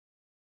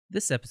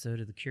This episode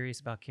of the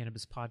Curious About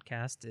Cannabis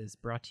podcast is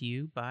brought to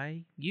you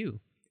by you,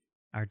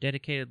 our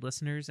dedicated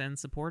listeners and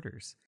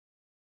supporters.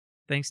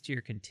 Thanks to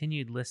your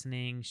continued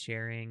listening,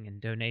 sharing, and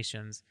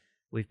donations,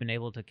 we've been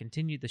able to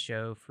continue the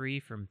show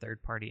free from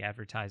third-party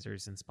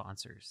advertisers and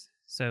sponsors.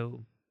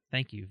 So,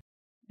 thank you.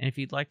 And if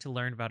you'd like to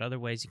learn about other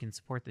ways you can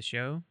support the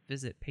show,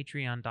 visit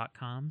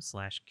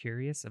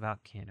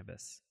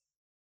patreon.com/curiousaboutcannabis.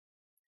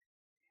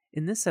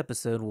 In this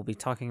episode, we'll be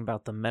talking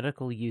about the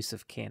medical use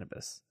of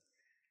cannabis.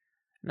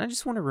 And I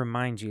just want to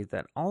remind you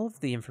that all of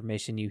the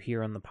information you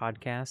hear on the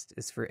podcast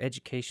is for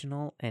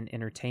educational and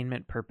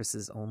entertainment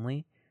purposes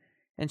only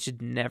and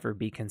should never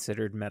be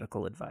considered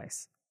medical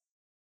advice.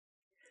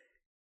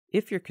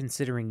 If you're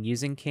considering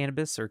using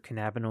cannabis or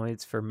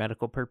cannabinoids for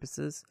medical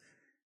purposes,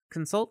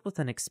 consult with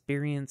an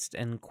experienced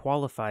and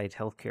qualified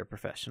healthcare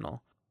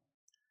professional.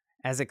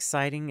 As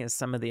exciting as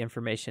some of the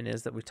information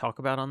is that we talk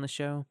about on the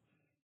show,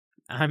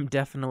 I'm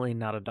definitely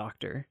not a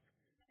doctor.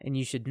 And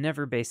you should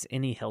never base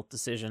any health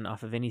decision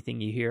off of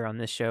anything you hear on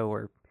this show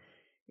or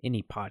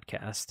any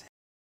podcast.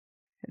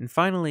 And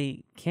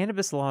finally,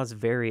 cannabis laws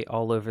vary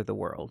all over the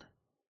world.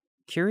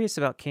 Curious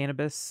About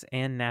Cannabis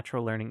and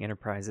Natural Learning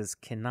Enterprises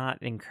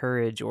cannot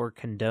encourage or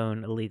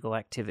condone illegal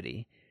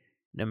activity,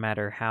 no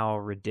matter how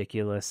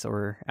ridiculous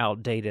or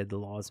outdated the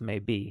laws may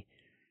be.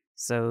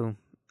 So,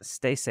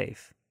 stay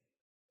safe.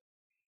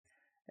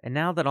 And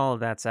now that all of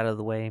that's out of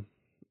the way,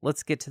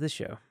 let's get to the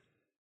show.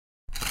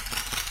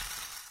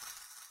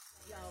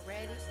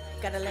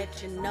 Gotta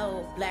let you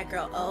know, black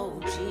girl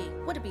OG.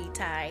 What a be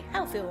tight,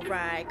 how feel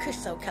right. Kush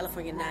so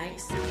California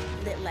nice,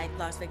 lit like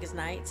Las Vegas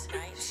nights.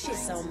 Shit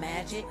so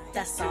magic,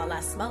 that's all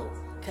I smoke.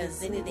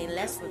 Cause anything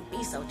less would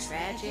be so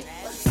tragic.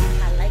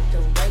 I like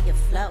the way you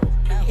flow,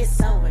 it's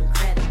so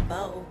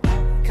incredible.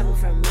 Coming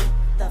from me,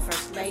 the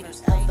first lady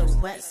of the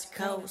West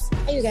Coast.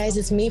 Hey you guys,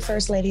 it's me,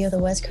 First Lady of the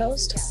West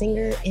Coast,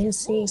 singer,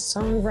 MC,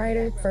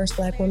 songwriter, first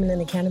black woman in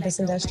the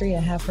cannabis industry to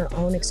have her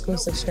own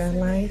exclusive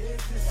strand line.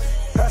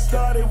 I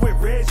started with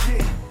red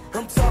shit.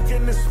 I'm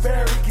talking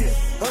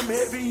asparagus. I'm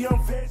heavy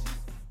on veggies.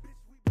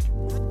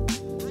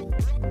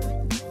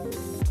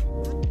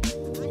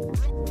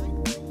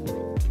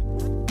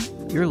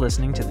 You're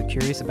listening to the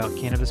Curious About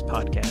Cannabis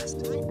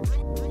podcast.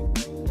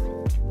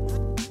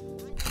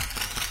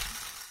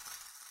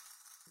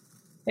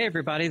 Hey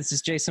everybody, this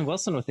is Jason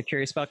Wilson with the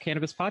Curious About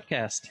Cannabis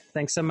podcast.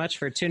 Thanks so much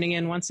for tuning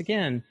in once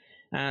again.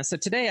 So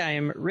today I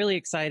am really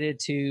excited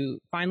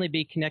to finally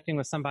be connecting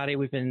with somebody.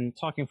 We've been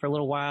talking for a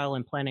little while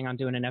and planning on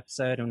doing an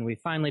episode, and we've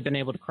finally been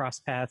able to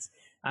cross paths.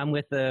 I'm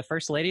with the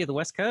First Lady of the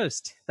West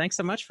Coast. Thanks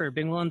so much for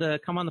being willing to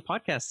come on the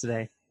podcast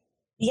today.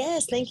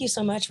 Yes, thank you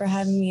so much for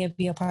having me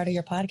be a part of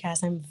your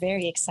podcast. I'm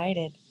very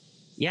excited.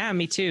 Yeah,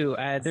 me too.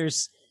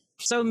 There's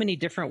so many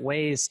different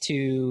ways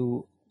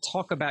to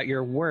talk about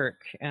your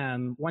work.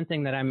 One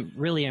thing that I'm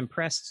really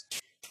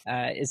impressed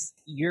is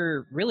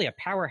you're really a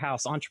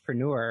powerhouse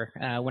entrepreneur.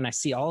 When I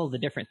see all of the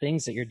different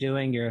things that you're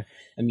doing, you're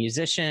a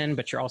musician,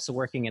 but you're also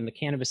working in the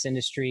cannabis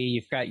industry.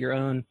 You've got your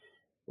own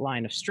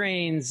line of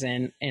strains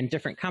and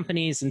different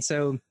companies. And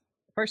so,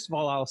 first of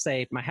all, I'll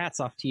say my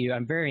hat's off to you.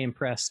 I'm very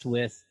impressed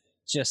with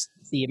just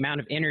the amount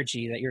of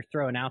energy that you're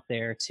throwing out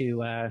there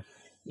to,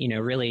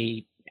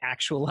 really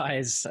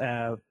actualize,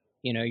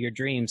 your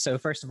dreams. So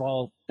first of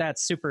all,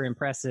 that's super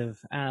impressive.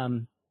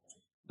 Thank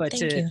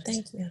you.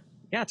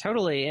 Yeah,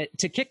 totally.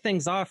 To kick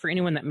things off, for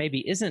anyone that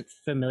maybe isn't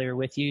familiar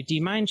with you, do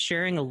you mind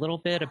sharing a little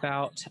bit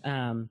about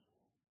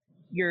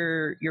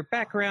your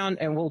background?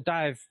 And we'll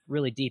dive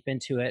really deep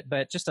into it,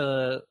 but just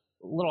a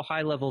little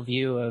high-level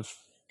view of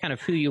kind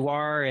of who you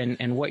are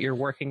and what you're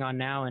working on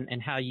now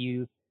and how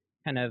you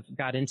kind of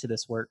got into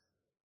this work.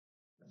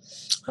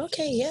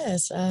 Okay,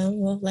 yes.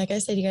 Well, like I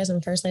said, you guys,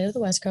 I'm First Lady of the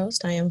West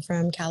Coast. I am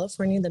from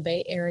California, the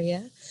Bay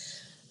Area.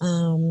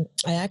 I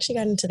actually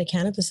got into the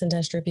cannabis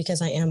industry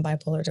because I am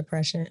bipolar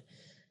depression.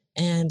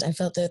 And I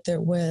felt that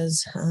there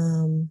was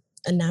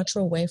a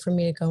natural way for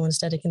me to go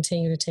instead of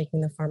continue to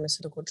taking the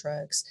pharmaceutical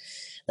drugs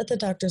that the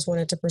doctors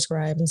wanted to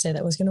prescribe and say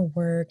that was going to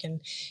work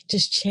and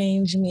just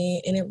change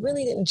me. And it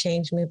really didn't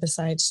change me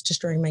besides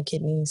destroying my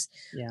kidneys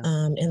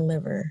and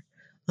liver.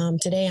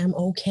 Today I'm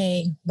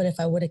okay, but if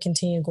I would have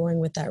continued going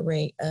with that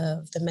rate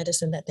of the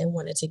medicine that they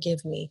wanted to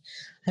give me,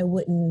 I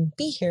wouldn't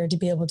be here to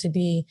be able to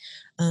be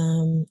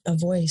a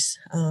voice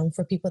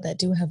for people that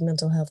do have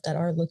mental health, that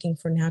are looking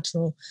for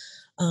natural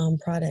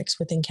products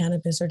within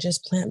cannabis or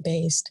just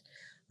plant-based.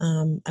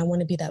 I want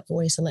to be that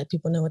voice and let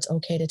people know it's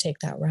okay to take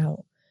that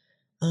route.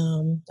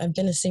 I've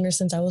been a singer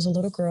since I was a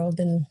little girl. I've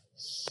been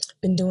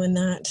doing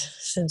that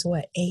since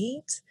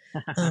 8?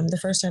 The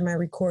first time I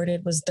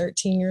recorded was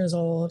 13 years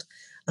old.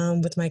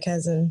 With my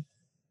cousin.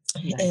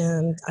 Nice.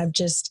 And I've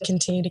just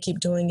continued to keep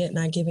doing it,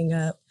 not giving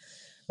up.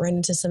 Ran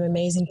into some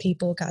amazing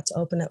people, got to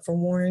open up for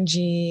Warren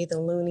G,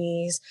 the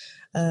Loonies,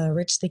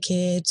 Rich the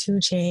Kid, 2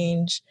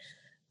 Change.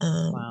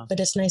 Wow. But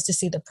it's nice to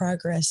see the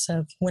progress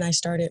of when I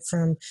started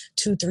from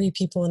 2-3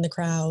 people in the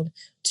crowd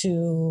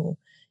to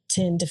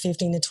 10 to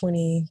 15 to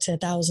 20 to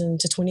 1,000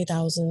 to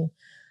 20,000.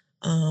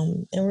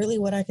 And really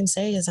what I can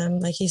say is I'm,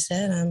 like he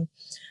said,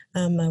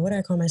 what do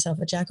I call myself?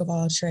 A jack of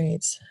all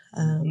trades.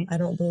 Mm-hmm. I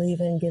don't believe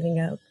in giving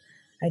up.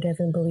 I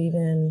definitely believe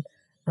in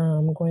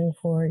going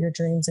for your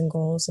dreams and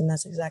goals. And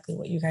that's exactly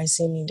what you guys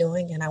see me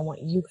doing. And I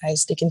want you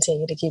guys to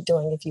continue to keep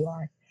doing if you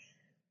are.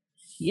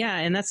 Yeah,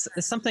 and that's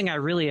something I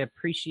really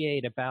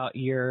appreciate about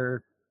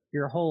your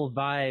whole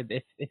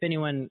vibe. If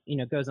anyone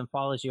goes and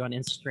follows you on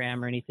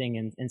Instagram or anything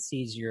and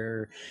sees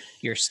your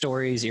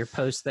stories, your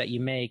posts that you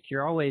make,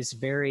 you're always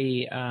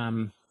very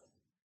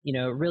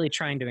really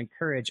trying to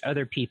encourage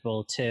other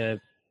people to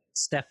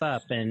step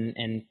up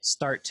and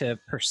start to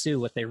pursue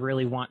what they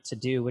really want to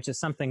do, which is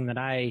something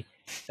that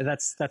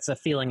that's a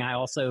feeling I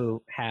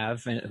also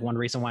have, and one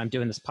reason why I'm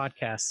doing this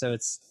podcast. So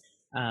it's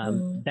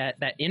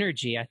that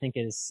energy, I think,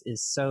 is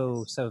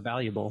so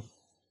valuable.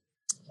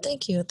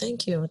 Thank you.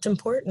 It's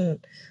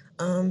important.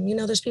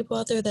 There's people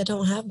out there that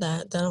don't have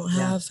that don't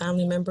have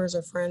family members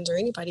or friends or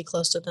anybody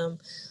close to them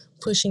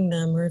pushing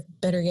them, or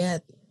better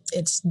yet,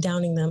 it's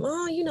downing them.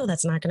 Oh,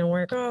 that's not going to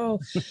work. Oh,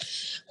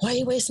 why are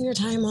you wasting your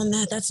time on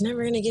that? That's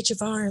never going to get you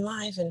far in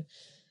life. And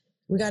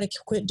we got to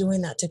quit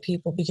doing that to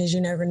people, because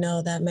you never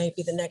know, that may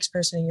be the next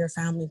person in your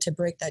family to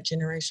break that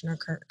generational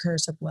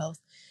curse of wealth,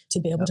 to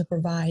be able to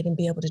provide and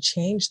be able to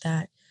change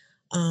that.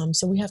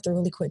 So we have to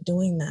really quit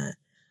doing that,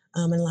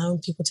 and allowing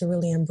people to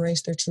really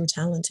embrace their true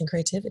talents and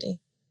creativity.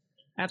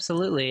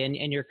 Absolutely.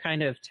 And you're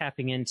kind of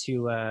tapping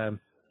into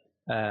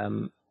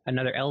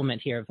another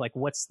element here of like,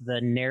 what's the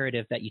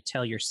narrative that you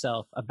tell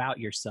yourself about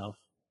yourself,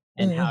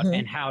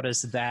 and how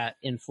does that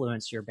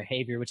influence your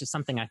behavior, which is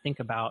something I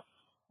think about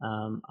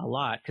a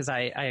lot, because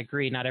I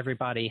agree, not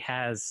everybody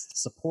has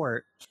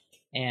support.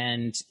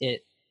 And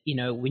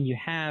when you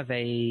have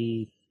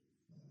a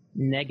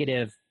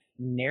negative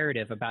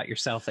narrative about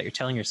yourself that you're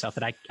telling yourself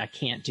that I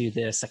can't do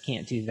this, I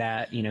can't do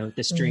that,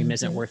 this dream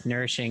isn't worth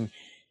nourishing,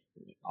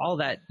 all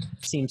that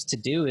seems to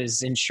do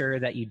is ensure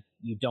that you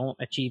don't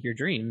achieve your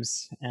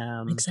dreams.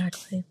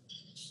 Exactly.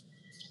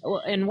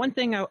 Well, and one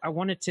thing I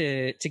wanted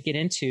to get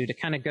into, to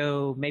kind of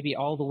go maybe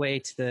all the way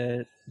to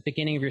the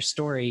beginning of your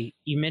story,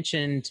 you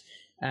mentioned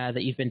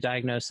that you've been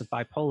diagnosed with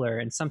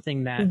bipolar, and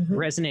something that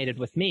resonated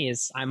with me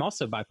is I'm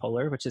also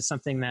bipolar, which is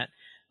something that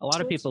a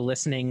lot of people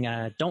listening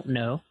don't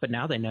know, but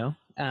now they know.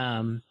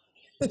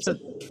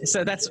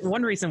 So that's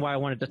one reason why I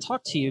wanted to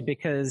talk to you,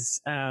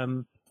 because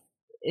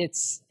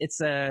it's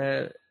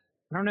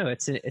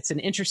an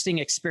interesting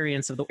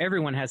experience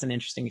everyone has an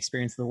interesting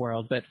experience of the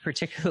world, but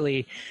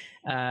particularly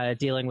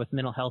dealing with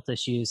mental health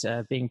issues,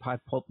 being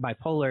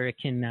bipolar, it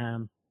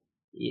can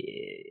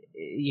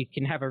you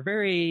can have a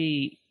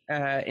very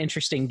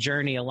interesting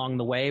journey along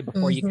the way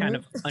before you kind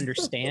of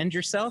understand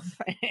yourself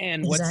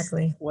and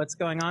what's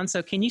going on.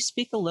 So can you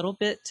speak a little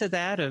bit to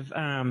that of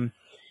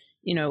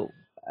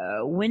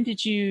when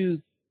did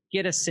you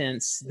get a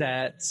sense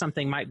that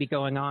something might be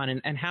going on,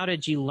 and how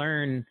did you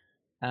learn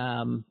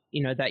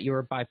that you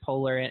were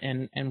bipolar,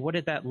 and what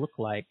did that look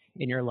like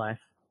in your life?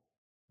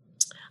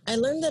 I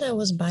learned that I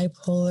was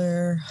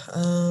bipolar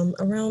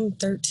around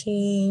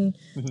 13,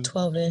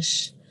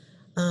 12-ish.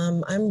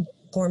 I'm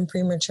born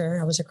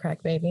premature. I was a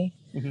crack baby.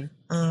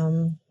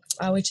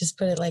 I would just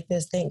put it like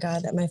this. Thank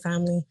God that my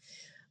family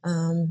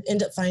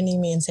ended up finding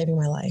me and saving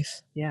my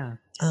life. Yeah.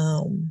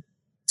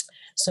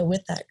 So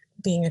with that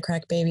being a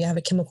crack baby, I have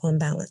a chemical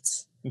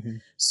imbalance.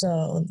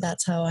 So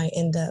that's how I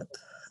end up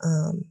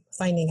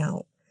finding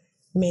out.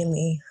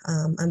 Mainly,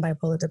 I'm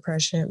bipolar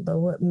depression, but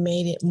what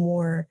made it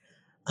more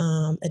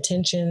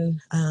attention,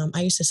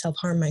 I used to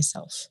self-harm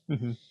myself.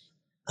 And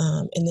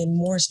then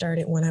more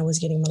started when I was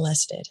getting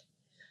molested.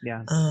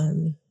 Yeah.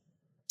 And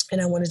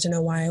I wanted to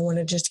know why. I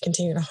wanted to just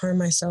continue to harm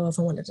myself.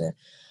 I wanted to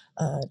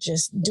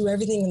just do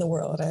everything in the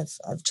world.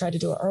 I've tried to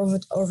do an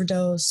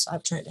overdose.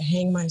 I've tried to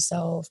hang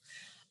myself.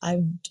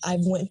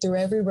 I've went through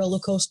every roller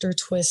coaster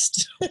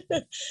twist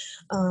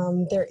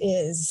there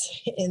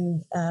is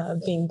in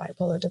being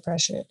bipolar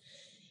depression.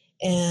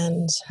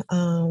 And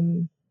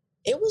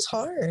it was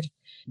hard,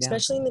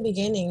 especially in the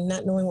beginning,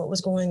 not knowing what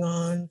was going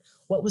on,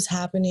 what was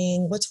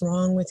happening, what's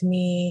wrong with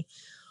me.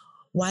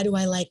 Why do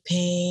I like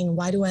pain?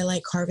 Why do I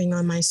like carving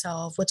on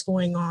myself? What's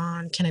going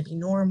on? Can I be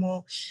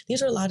normal?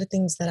 These are a lot of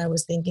things that I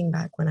was thinking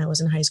back when I was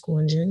in high school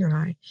and junior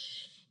high.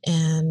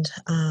 And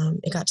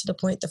it got to the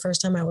point the first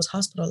time I was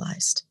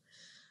hospitalized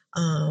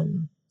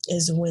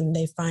is when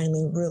they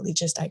finally really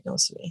just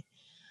diagnosed me.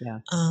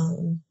 Yeah.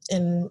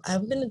 And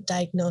I've been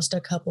diagnosed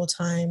a couple of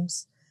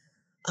times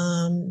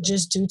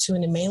just due to,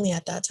 and mainly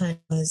at that time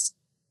was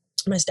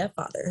my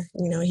stepfather.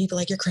 He'd be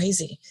like, "You're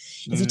crazy.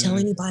 If you tell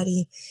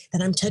anybody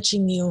that I'm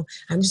touching you,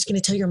 I'm just going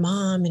to tell your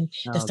mom and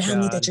the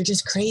family that you're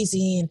just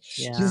crazy and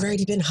you've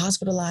already been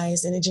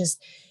hospitalized." And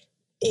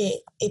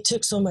it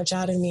took so much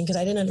out of me because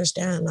I didn't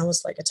understand. I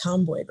was like a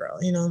tomboy girl,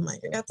 I'm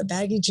like, I got the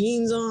baggy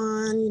jeans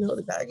on,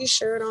 the baggy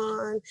shirt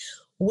on.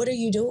 What are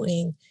you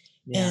doing?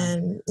 Yeah.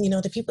 And,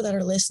 the people that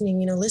are listening,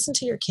 listen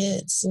to your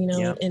kids,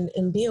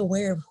 and be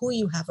aware of who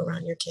you have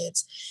around your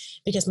kids.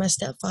 Because my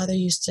stepfather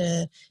used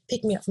to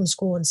pick me up from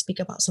school and speak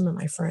about some of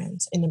my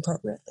friends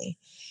inappropriately.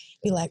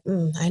 Be like,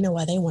 I know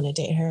why they want to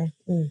date her.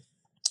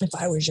 if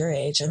I was your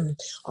age, and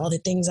all the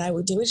things I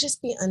would do would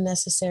just be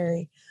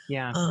unnecessary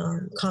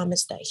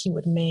comments that he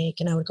would make.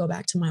 And I would go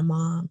back to my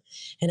mom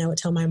and I would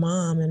tell my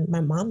mom, and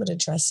my mom would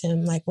address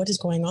him like, what is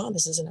going on?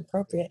 This isn't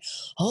appropriate.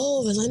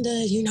 Oh,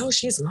 Valinda, you know,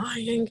 she's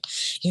lying.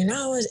 You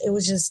know, it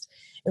was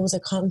a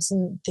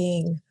constant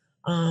thing.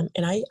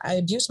 And I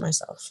abused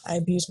myself. I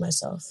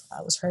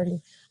was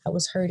hurting,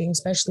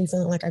 especially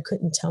feeling like I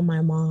couldn't tell my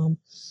mom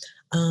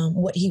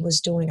what he was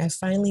doing. I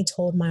finally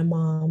told my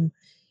mom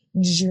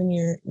my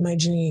junior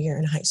year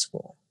in high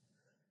school.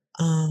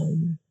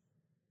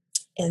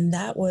 And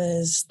that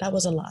was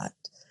a lot,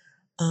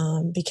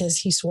 because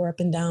he swore up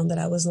and down that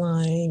I was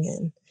lying,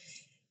 and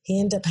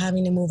he ended up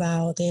having to move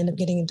out. They ended up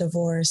getting a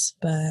divorce,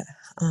 but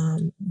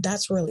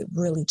that's really,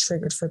 really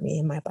triggered for me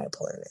in my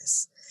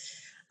bipolarness.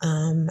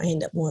 I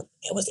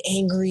was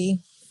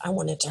angry. I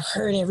wanted to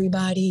hurt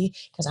everybody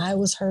because I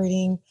was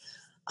hurting.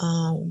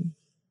 I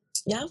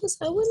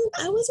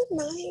wasn't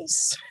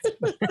nice.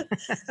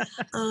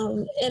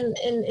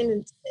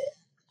 And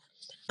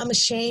I'm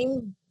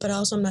ashamed, but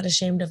also I'm not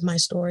ashamed of my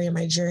story and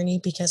my journey,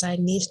 because I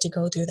needed to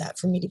go through that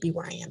for me to be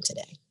where I am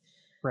today.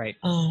 Right.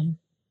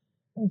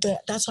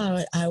 But that's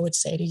how I would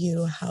say to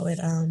you how it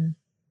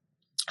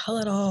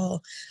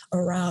all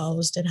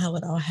aroused and how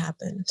it all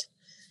happened.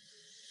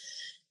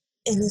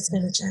 And it's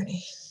been a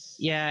journey.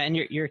 Yeah, and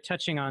you're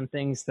touching on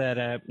things that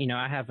I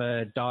have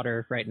a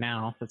daughter right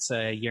now that's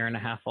a year and a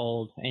half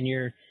old, and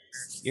you're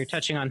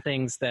touching on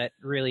things that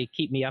really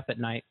keep me up at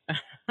night.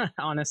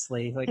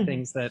 Honestly, like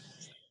things that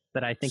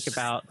I think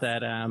about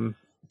that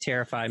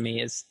terrify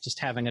me, is just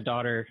having a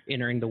daughter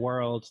entering the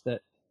world.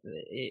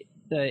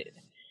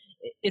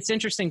 It's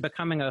interesting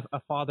becoming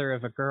a father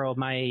of a girl.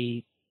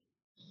 My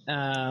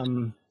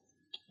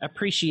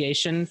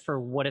appreciation for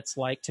what it's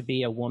like to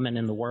be a woman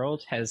in the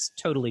world has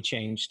totally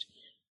changed.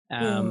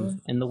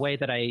 And the way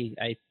that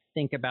I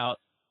think about,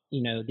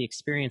 the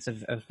experience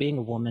of being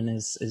a woman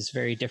is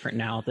very different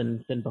now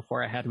than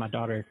before I had my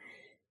daughter.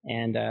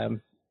 And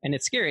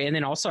it's scary. And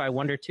then also I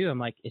wonder too, I'm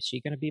like, is she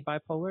going to be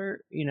bipolar?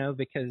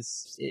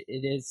 Because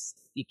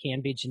it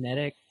can be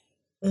genetic.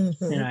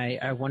 Mm-hmm. And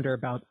I wonder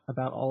about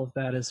all of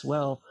that as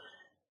well.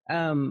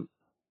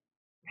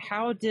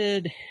 How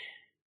did,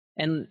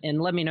 and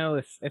let me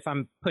know if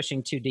I'm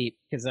pushing too deep,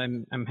 because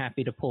I'm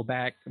happy to pull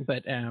back.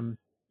 But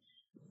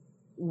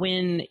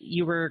when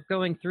you were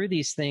going through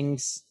these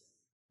things,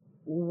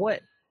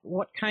 what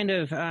kind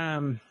of, I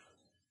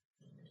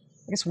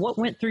guess, what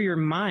went through your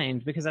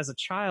mind? Because as a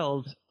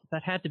child,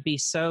 that had to be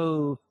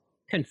so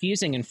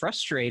confusing and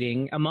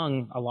frustrating,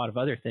 among a lot of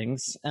other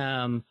things,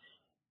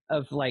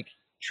 of like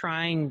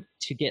trying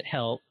to get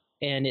help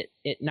and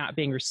it not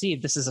being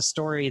received. This is a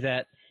story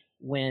that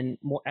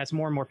as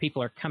more and more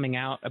people are coming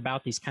out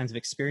about these kinds of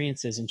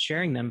experiences and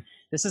sharing them,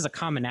 this is a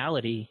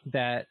commonality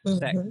that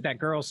that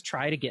girls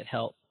try to get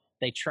help.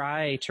 They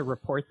try to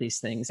report these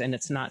things, and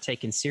it's not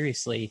taken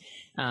seriously.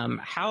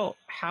 How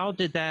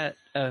did that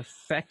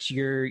affect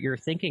your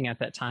thinking at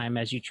that time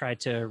as you tried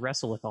to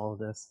wrestle with all of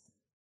this?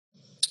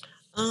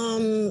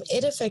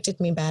 It affected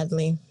me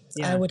badly.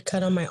 Yeah. I would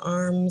cut on my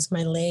arms,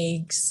 my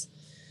legs,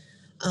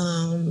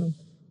 and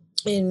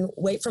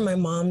wait for my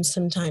mom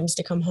sometimes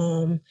to come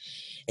home,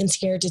 and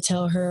scared to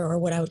tell her, or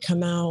when I would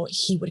come out,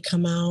 he would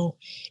come out.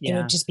 Yeah. And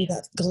it would just be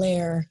that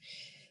glare.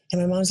 And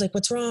my mom's like,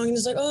 what's wrong? And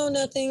he's like, oh,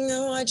 nothing.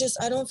 No, I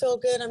don't feel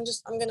good. I'm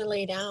going to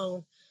lay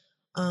down.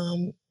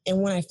 And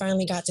when I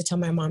finally got to tell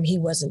my mom, he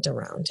wasn't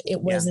around.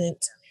 It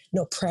wasn't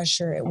no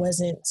pressure. It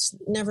wasn't,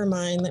 never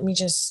mind. Let me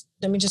just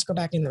go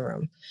back in the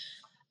room.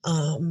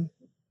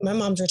 My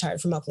mom's retired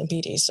from Upland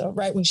PD. So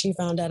right when she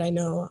found out, I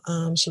know,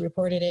 she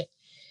reported it,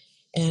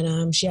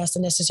 and she asked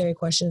the necessary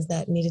questions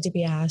that needed to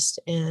be asked,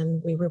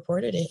 and we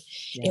reported it.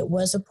 Yeah. It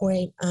was a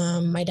point,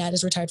 my dad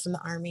is retired from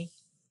the Army,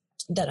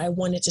 that I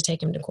wanted to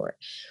take him to court.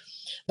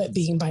 But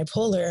being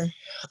bipolar,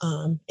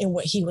 and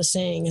what he was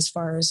saying as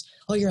far as,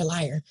 oh, you're a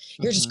liar.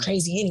 You're just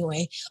crazy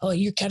anyway. Oh,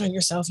 you cut on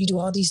yourself. You do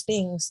all these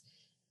things.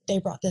 They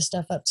brought this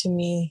stuff up to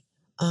me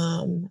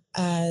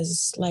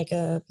as like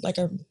a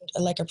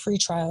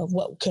pretrial of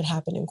what could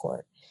happen in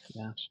court.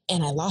 Yeah.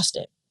 And I lost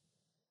it.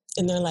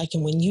 And they're like,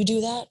 and when you do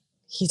that,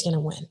 he's going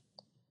to win.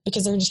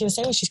 Because they're just going to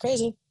say, oh, she's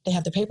crazy. They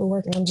have the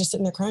paperwork, and I'm just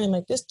sitting there crying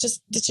like, this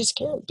just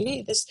can't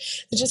be.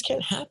 This just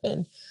can't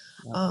happen.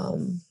 Yeah.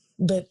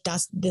 But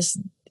this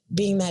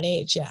being that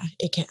age, yeah,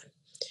 it can.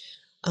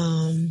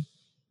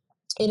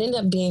 It ended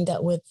up being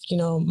that with,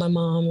 my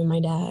mom and my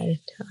dad.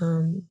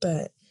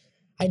 But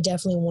I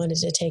definitely wanted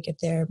to take it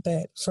there.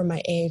 But for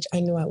my age,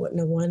 I knew I wouldn't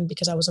have won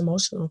because I was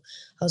emotional.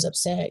 I was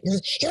upset.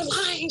 You're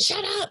lying.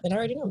 Shut up. And I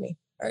already know me.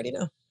 I already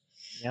know.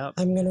 Yep.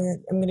 I'm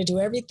gonna do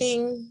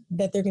everything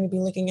that they're gonna be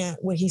looking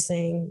at what he's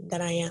saying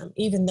that I am,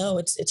 even though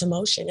it's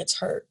emotion, it's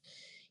hurt.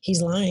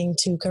 He's lying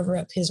to cover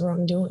up his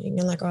wrongdoing.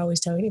 And like I always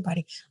tell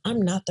anybody,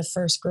 I'm not the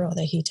first girl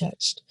that he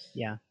touched.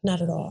 Yeah.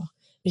 Not at all.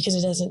 Because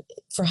it doesn't,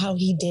 for how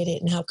he did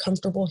it and how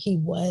comfortable he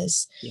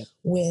was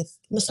with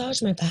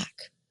massage my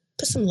back,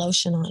 put some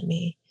lotion on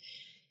me.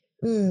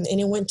 And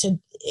it went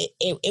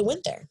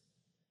there,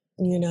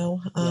 Yep.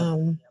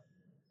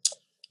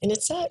 And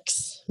it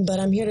sucks, but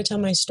I'm here to tell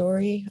my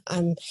story.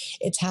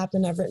 It's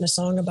happened. I've written a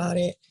song about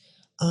it.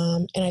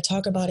 And I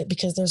talk about it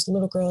because there's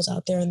little girls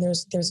out there, and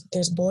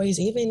there's boys,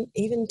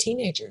 even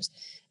teenagers,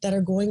 that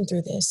are going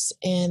through this,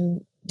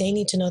 and they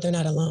need to know they're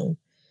not alone.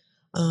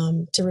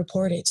 To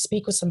report it,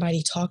 speak with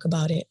somebody, talk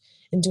about it,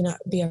 and do not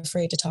be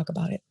afraid to talk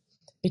about it.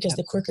 Because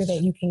the quicker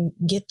that you can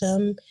get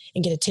them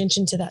and get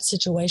attention to that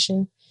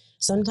situation,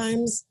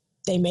 sometimes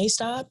they may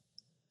stop.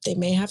 They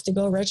may have to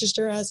go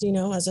register as a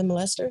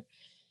molester,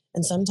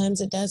 and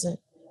sometimes it doesn't.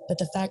 But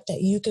the fact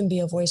that you can be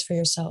a voice for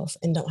yourself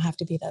and don't have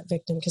to be that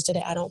victim, because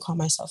today I don't call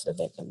myself the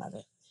victim of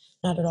it,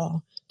 not at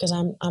all, because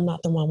I'm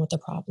not the one with the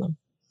problem.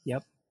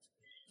 Yep.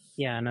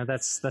 Yeah, no,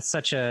 that's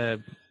such a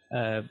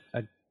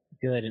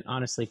good and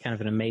honestly kind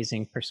of an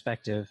amazing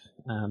perspective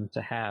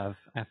to have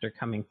after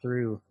coming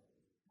through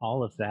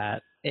all of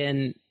that.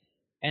 And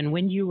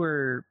when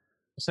you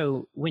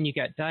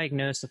got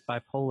diagnosed with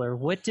bipolar,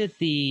 what did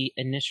the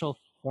initial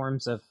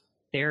forms of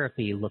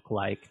therapy look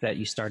like that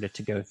you started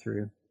to go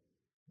through?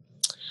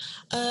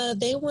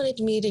 They wanted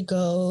me to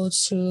go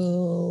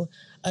to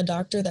a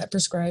doctor that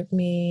prescribed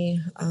me,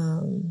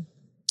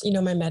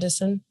 my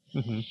medicine.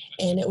 Mm-hmm.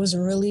 And it was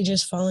really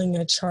just following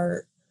a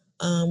chart.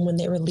 When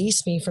they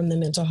released me from the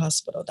mental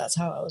hospital, that's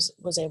how I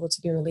was able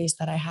to be released,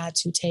 that I had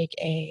to take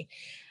a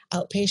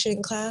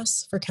outpatient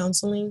class for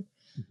counseling.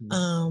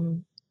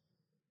 Mm-hmm.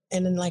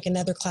 And then like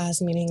another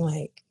class, meaning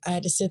like I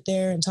had to sit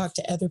there and talk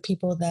to other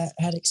people that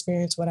had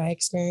experienced what I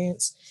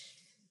experienced.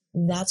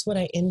 That's what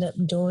I ended up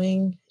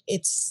doing.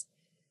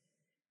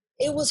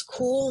 It was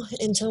cool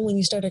until when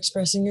you start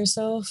expressing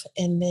yourself,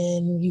 and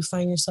then you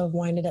find yourself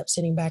winded up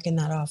sitting back in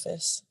that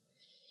office.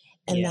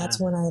 And that's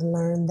when I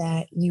learned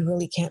that you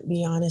really can't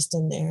be honest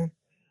in there.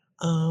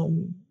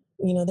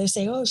 They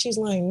say, oh, she's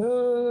lying.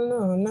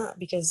 No, I'm not,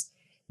 because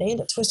they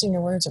end up twisting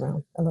your words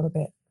around a little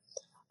bit.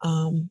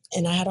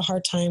 And I had a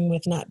hard time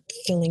with not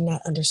feeling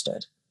not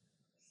understood.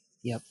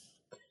 Yep.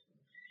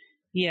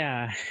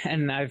 Yeah.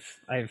 And I've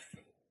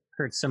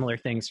heard similar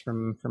things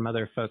from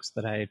other folks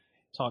that I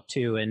talk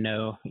to and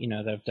know,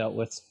 that have dealt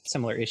with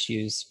similar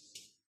issues.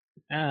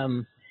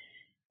 And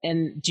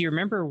do you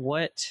remember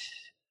what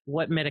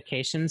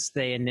medications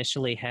they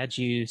initially had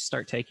you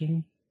start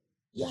taking?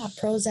 Yeah,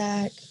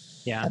 Prozac,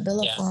 yeah,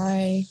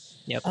 Abilify.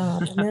 Yep.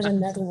 And there's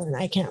another one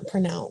I can't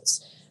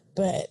pronounce,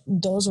 but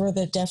those were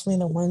definitely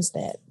the ones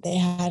that they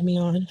had me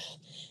on.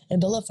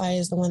 Abilify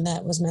is the one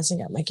that was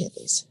messing up my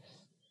kidneys.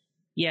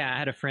 Yeah, I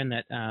had a friend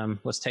that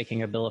was taking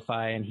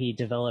Abilify, and he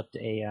developed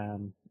a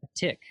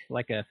tic,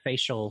 like a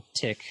facial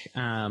tic,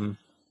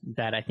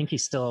 that I think he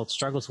still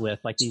struggles with,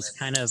 like these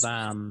kind of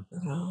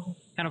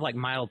like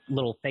mild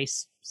little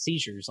face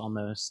seizures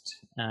almost.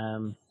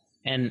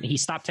 And he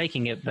stopped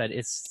taking it, but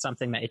it's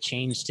something that it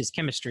changed his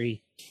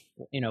chemistry,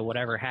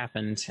 whatever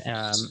happened.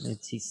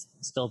 He's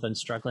still been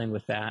struggling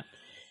with that.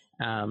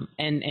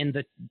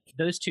 And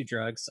those two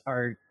drugs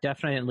are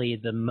definitely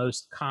the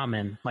most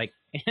common. Like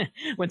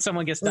when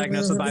someone gets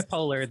diagnosed with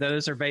bipolar,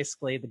 those are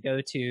basically the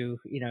go-to,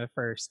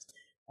 first.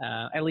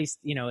 At least,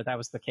 that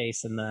was the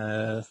case in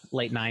the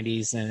late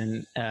 90s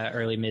and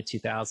early mid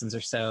 2000s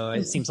or so.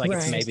 It seems like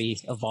it's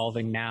maybe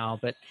evolving now.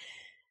 But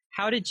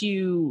how did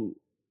you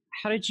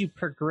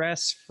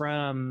progress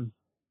from?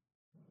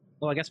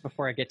 Well, I guess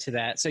before I get to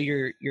that, so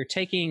you're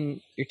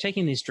taking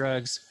these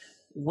drugs.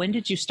 When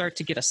did you start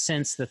to get a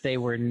sense that they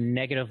were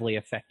negatively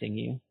affecting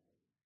you?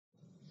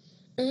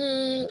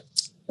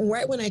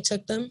 Right when I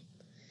took them,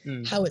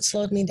 how it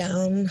slowed me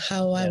down,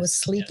 how I was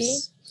sleepy.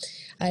 Yes.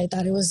 I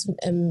thought it was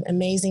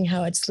amazing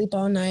how I'd sleep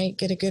all night,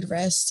 get a good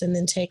rest, and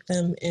then take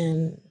them,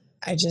 and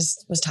I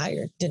just was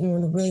tired.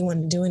 Didn't really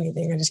want to do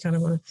anything. I just kind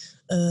of want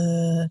to,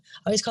 I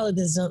always call it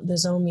the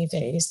zombie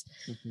phase,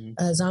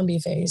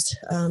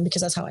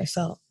 because that's how I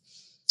felt.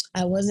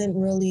 I wasn't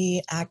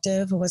really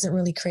active. It wasn't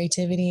really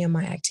creativity in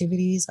my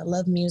activities. I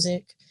love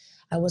music.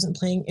 I wasn't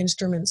playing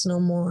instruments no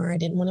more. I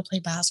didn't want to play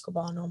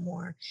basketball no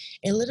more.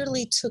 It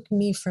literally took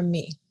me from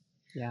me.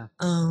 Yeah.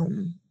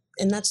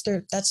 And that's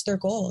their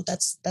goal.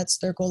 That's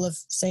their goal of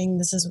saying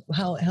this is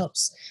how it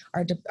helps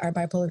our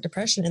bipolar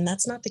depression. And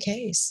that's not the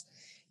case.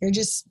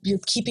 You're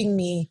keeping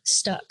me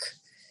stuck,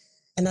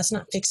 and that's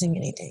not fixing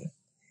anything.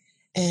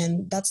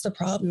 And that's the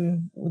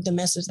problem with the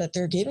message that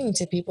they're giving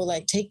to people,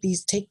 like, take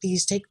these.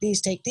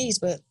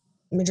 But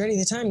majority of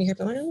the time you hear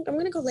people, I'm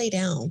going to go lay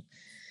down.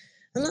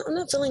 I'm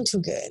not feeling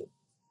too good.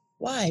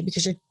 Why?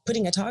 Because you're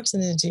putting a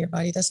toxin into your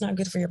body that's not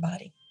good for your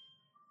body.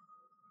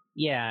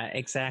 Yeah,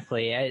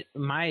 exactly.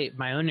 My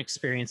own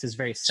experience is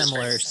very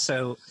similar.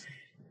 So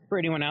for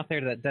anyone out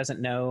there that doesn't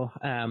know,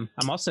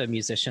 I'm also a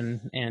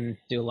musician and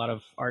do a lot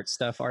of art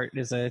stuff. Art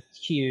is a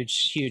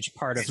huge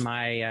part of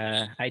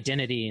my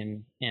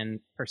identity and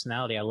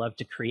personality. I love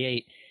to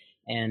create.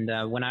 And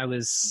when I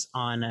was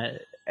on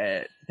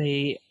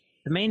the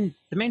main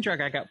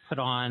drug I got put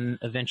on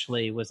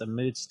eventually was a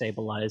mood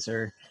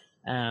stabilizer,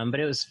 but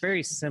it was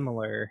very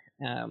similar.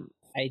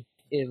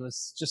 It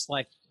was just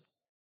like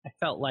I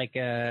felt like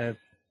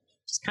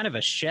just kind of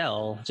a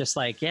shell, just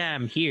like, yeah,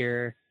 I'm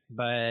here,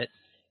 but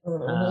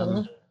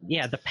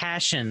the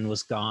passion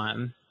was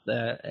gone.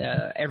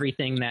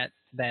 everything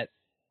that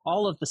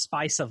all of the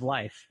spice of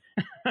life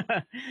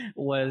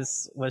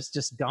was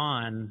just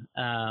gone.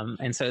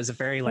 And so it was a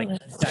very like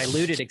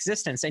diluted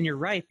existence. And you're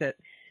right that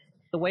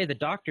the way the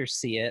doctors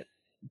see it,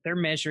 they're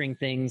measuring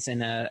things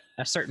in a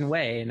certain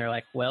way. And they're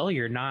like, well,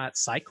 you're not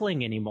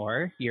cycling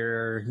anymore.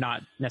 You're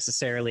not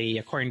necessarily,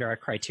 according to our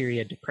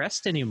criteria,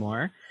 depressed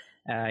anymore.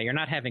 You're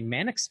not having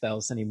manic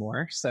spells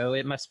anymore. So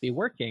it must be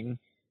working.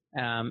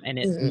 And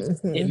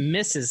it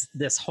misses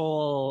this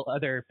whole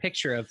other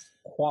picture of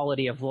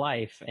quality of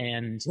life.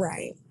 And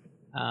right.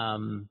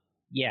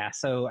 Yeah,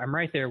 so I'm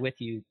right there with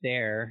you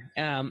there.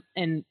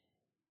 And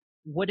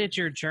what did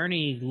your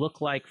journey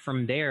look like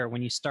from there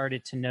when you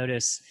started to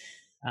notice,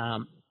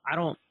 I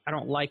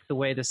don't like the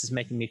way this is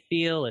making me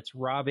feel. It's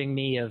robbing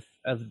me of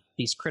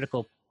these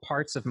critical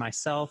parts of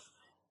myself.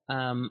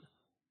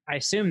 I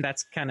assume that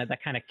kind of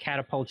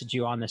catapulted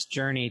you on this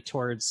journey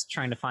towards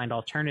trying to find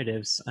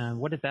alternatives.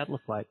 What did that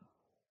look like?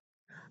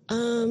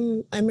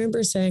 I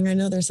remember saying, I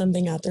know there's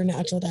something out there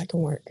natural that can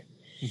work.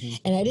 Mm-hmm.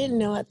 And I didn't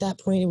know at that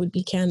point it would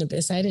be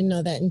cannabis. I didn't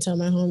know that until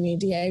my homie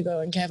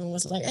Diego and Kevin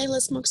was like, hey,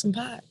 let's smoke some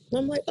pot. And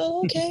I'm like,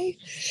 oh, okay.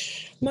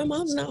 My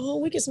mom's not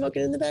home. We can smoke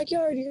it in the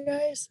backyard, you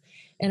guys.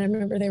 And I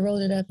remember they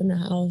rolled it up in the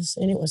house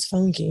and it was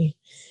funky.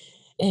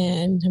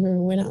 And I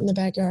remember we went out in the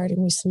backyard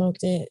and we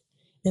smoked it.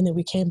 And then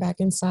we came back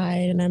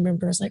inside and I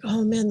remember I was like,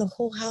 oh man, the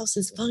whole house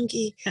is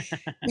funky.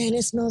 Man,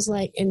 it smells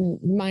like, and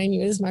mind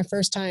you, it is my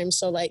first time.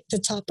 So like the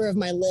topper of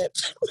my lip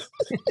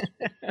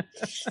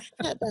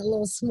had that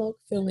little smoke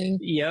filling.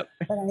 Yep.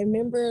 But I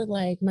remember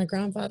like my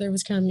grandfather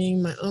was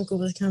coming, my uncle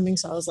was coming.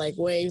 So I was like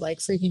way like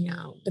freaking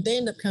out, but they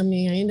ended up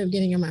coming. I ended up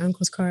getting in my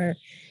uncle's car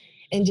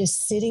and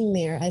just sitting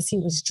there as he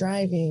was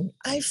driving.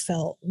 I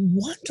felt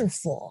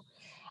wonderful.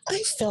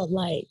 I felt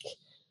like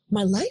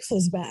my life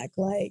was back.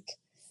 Like,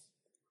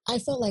 I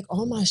felt like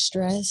all my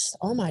stress,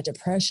 all my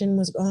depression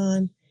was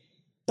gone,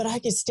 but I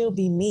could still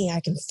be me.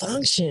 I can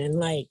function.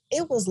 Like,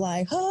 it was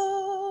like,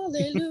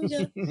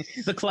 hallelujah.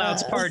 The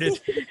clouds parted.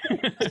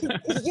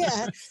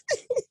 Yeah.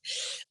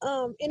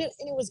 And it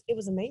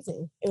was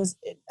amazing. And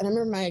I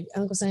remember my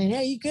uncle saying,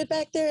 hey, you good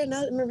back there? And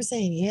I remember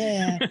saying,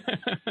 yeah.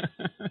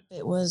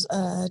 It was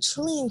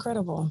truly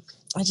incredible.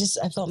 I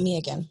felt me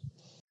again.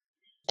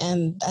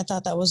 And I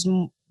thought that was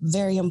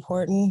very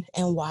important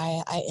and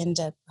why I ended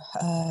up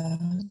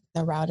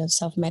the route of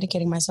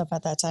self-medicating myself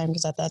at that time,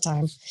 because at that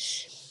time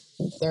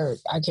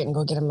I couldn't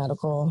go get a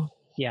medical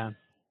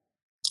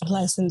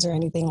license or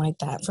anything like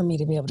that for me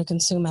to be able to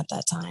consume at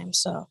that time.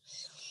 So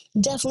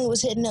definitely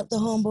was hitting up the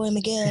homeboy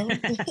Miguel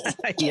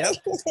yep.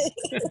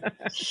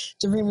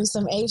 to bring me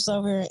some apes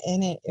over,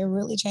 and it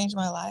really changed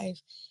my life.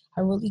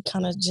 I really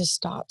kind of just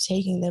stopped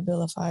taking the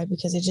Abilify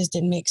because it just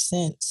didn't make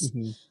sense.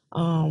 Mm-hmm.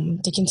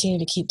 To continue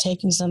to keep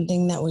taking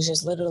something that was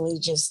just literally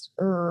just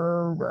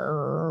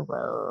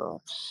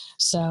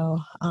so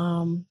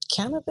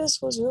cannabis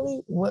was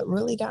really what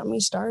really got me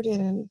started,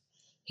 and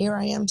here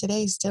I am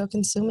today still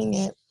consuming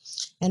it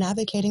and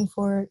advocating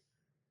for it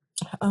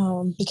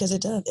because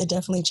it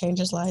definitely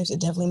changes lives. It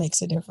definitely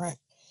makes it different.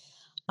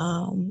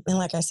 And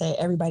like I said,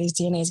 everybody's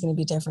DNA is going to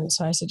be different,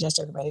 so I suggest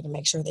everybody to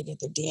make sure they get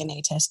their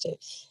DNA tested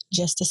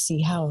just to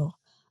see how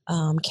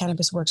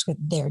cannabis works with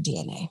their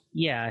DNA.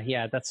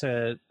 Yeah, that's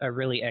a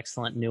really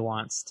excellent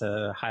nuance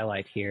to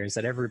highlight here, is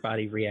that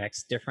everybody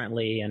reacts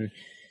differently. And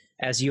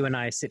as you and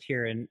I sit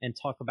here and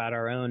talk about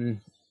our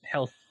own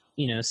health,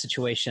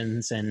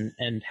 situations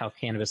and how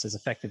cannabis has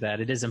affected that,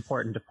 it is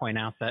important to point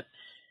out that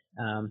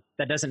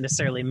that doesn't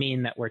necessarily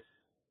mean that we're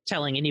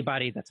telling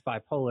anybody that's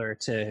bipolar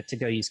to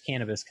go use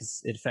cannabis,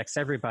 because it affects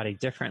everybody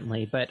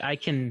differently. But I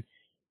can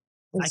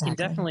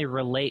definitely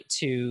relate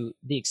to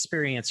the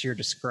experience you're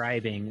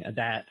describing,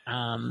 that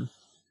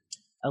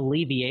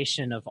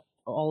alleviation of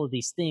all of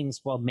these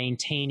things while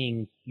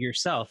maintaining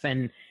yourself.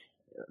 And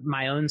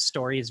my own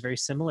story is very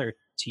similar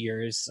to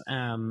yours,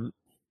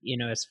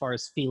 as far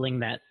as feeling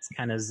that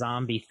kind of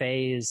zombie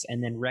phase,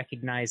 and then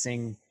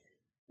recognizing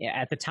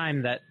at the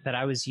time that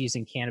I was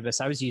using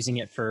cannabis, I was using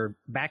it for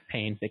back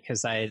pain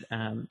because I had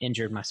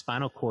injured my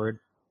spinal cord,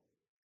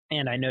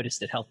 and I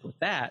noticed it helped with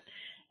that.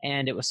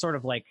 And it was sort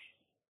of like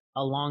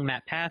along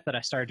that path that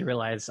I started to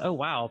realize, oh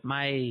wow,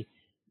 my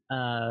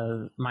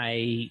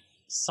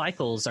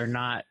cycles are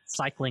not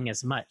cycling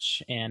as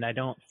much, and I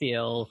don't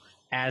feel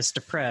as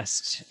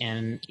depressed,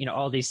 and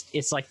all these,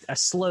 it's like a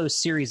slow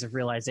series of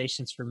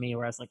realizations for me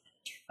where I was like,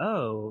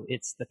 oh,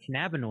 it's the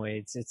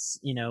cannabinoids, it's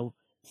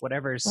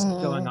whatever's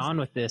going on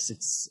with this,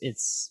 it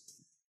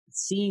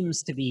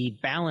seems to be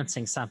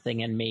balancing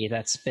something in me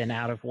that's been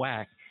out of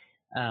whack.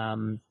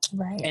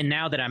 Right. And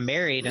now that I'm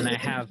married and I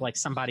have like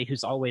somebody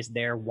who's always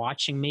there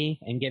watching me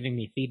and giving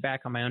me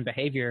feedback on my own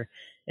behavior,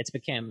 it's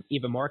become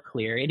even more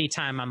clear.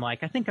 Anytime I'm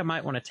like, I think I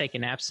might want to take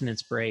an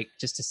abstinence break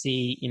just to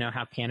see,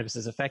 how cannabis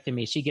is affecting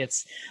me, she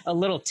gets a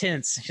little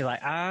tense. She's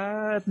like,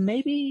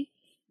 maybe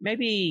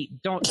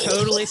don't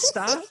totally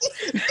stop.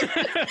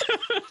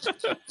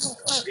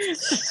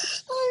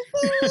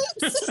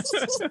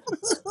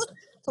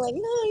 Like,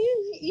 no,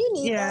 you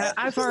need that.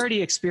 I've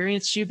already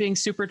experienced you being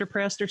super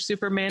depressed or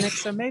super manic,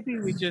 so maybe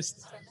we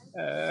just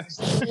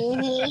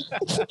Mhm.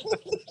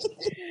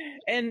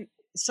 And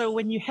so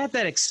when you had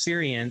that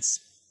experience,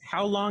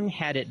 how long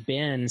had it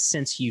been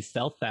since you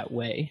felt that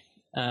way?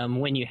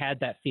 When you had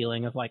that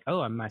feeling of like,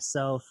 oh, I'm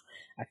myself,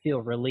 I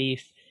feel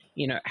relief.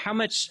 How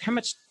much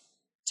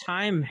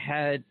time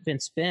had been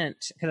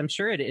spent? Because I'm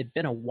sure it had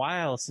been a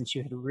while since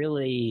you had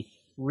really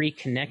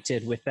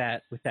reconnected with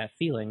that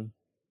feeling.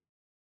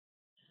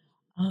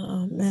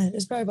 Oh man,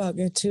 it's probably about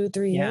good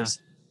 2-3 Yeah. years.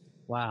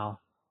 Wow.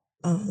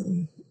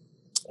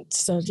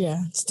 So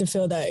yeah, it's to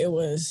feel that it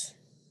was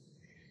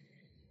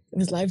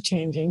life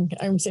changing.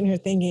 I'm sitting here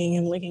thinking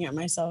and looking at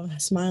myself,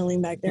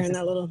 smiling back there in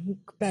that little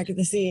back of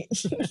the seat,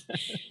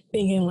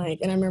 thinking like.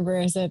 And I remember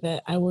I said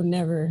that I would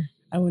never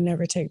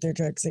take their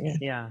drugs again.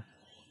 Yeah.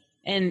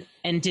 And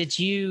did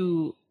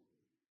you,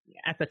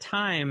 at the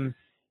time,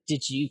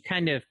 did you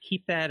kind of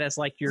keep that as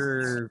like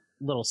your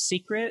little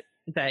secret,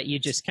 that you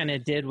just kind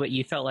of did what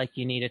you felt like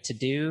you needed to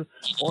do?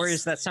 Or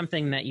is that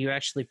something that you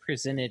actually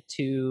presented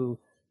to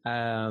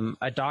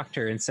a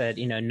doctor and said,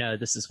 no,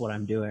 this is what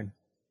I'm doing?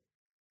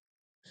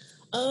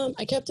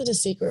 I kept it a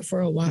secret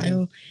for a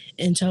while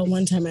until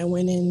one time I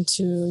went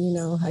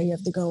into, how you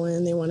have to go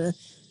in. They want to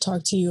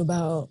talk to you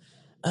about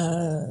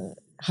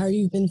how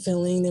you've been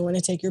feeling. They want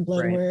to take your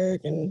blood Right.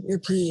 work and your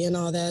pee and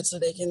all that so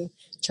they can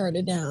chart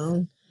it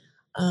down.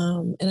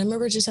 And I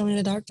remember just telling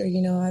the doctor,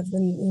 I've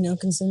been,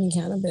 consuming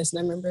cannabis. And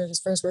I remember his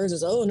first words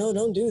was, oh, no,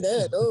 don't do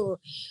that. Oh,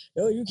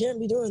 no, you can't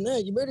be doing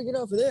that. You better get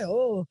off of that.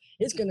 Oh,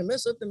 it's going to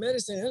mess up the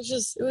medicine. It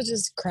was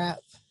just crap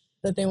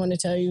that they want to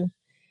tell you,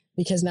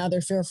 because now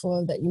they're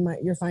fearful that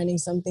you're finding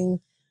something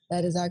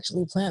that is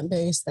actually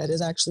plant-based, that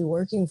is actually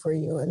working for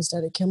you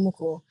instead of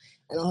chemical,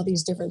 and all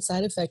these different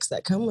side effects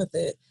that come with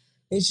it.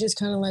 It's just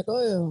kind of like,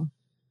 oh,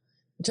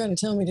 you're trying to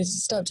tell me to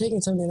stop taking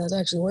something that's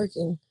actually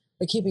working,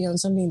 but keeping on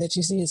something that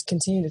you see is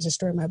continuing to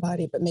destroy my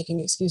body, but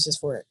making excuses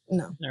for it.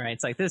 No. All right.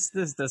 It's like, this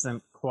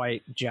doesn't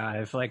quite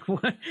jive. Like,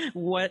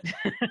 what?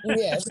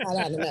 Yeah, it's not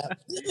adding up.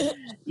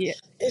 Yeah.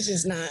 It's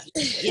just not.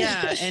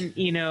 Yeah. And,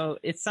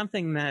 it's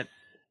something that,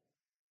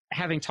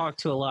 having talked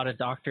to a lot of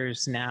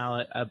doctors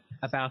now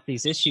about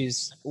these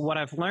issues, what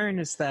I've learned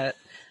is that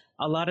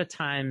a lot of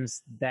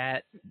times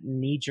that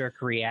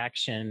knee-jerk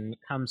reaction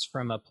comes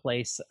from a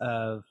place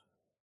of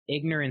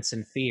ignorance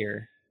and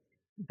fear,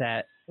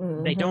 that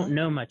they don't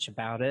know much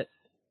about it,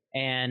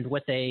 and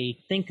what they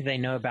think they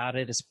know about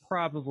it is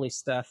probably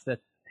stuff that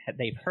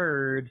they've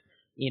heard,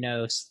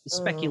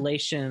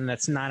 speculation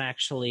that's not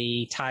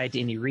actually tied to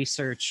any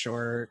research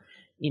or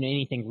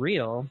anything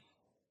real.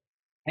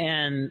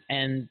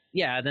 And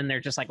yeah, then they're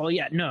just like, well,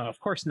 yeah, no, of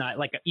course not.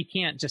 Like, you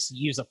can't just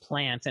use a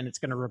plant and it's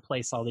going to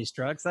replace all these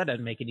drugs. That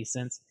doesn't make any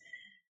sense.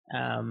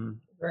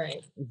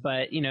 Right.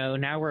 But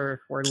now we're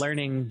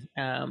learning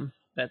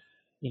that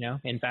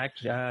in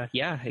fact,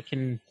 yeah, it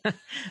can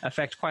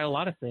affect quite a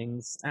lot of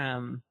things.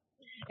 And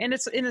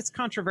it's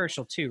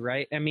controversial too,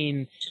 right? I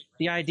mean,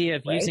 the idea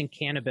of using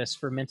cannabis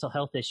for mental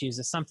health issues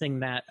is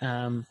something that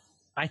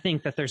I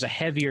think that there's a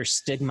heavier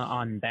stigma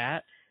on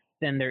that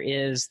than there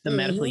is the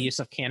medical use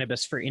of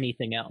cannabis for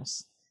anything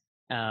else.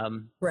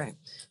 Right.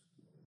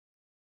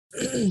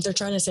 They're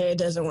trying to say it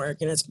doesn't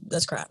work, and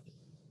that's crap.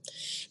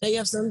 Now, you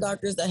have some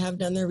doctors that have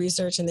done their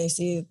research and they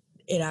see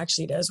it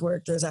actually does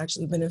work. There's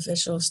actually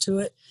beneficials to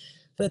it.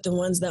 But the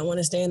ones that want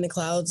to stay in the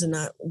clouds and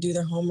not do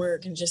their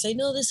homework and just say,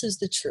 no, this is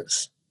the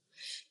truth.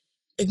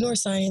 Ignore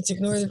science,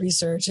 ignore the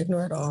research,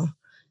 ignore it all.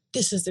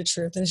 This is the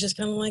truth. And it's just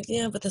kind of like,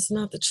 yeah, but that's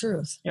not the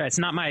truth. Yeah, it's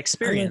not my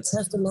experience.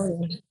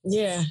 Testimony.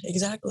 Yeah,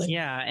 exactly.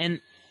 Yeah, and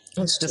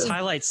this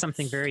highlights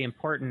something very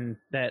important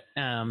that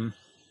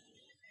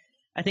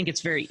I think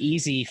it's very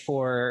easy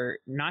for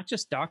not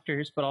just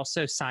doctors, but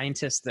also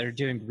scientists that are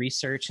doing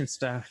research and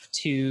stuff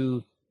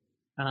to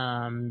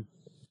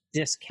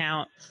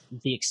discount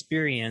the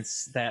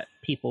experience that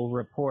people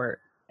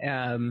report,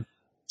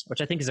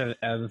 which I think is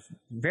a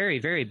very,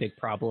 very big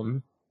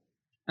problem.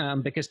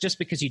 Because just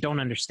because you don't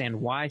understand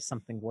why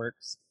something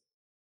works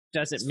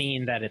doesn't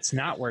mean that it's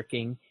not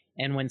working.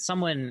 And when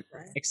someone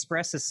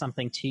expresses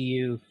something to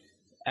you,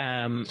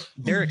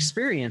 their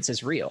experience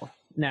is real.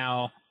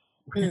 Now,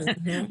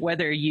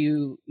 whether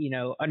you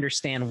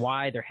understand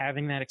why they're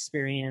having that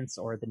experience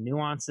or the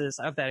nuances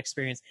of that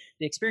experience,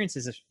 the experience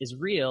is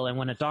real. And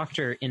when a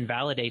doctor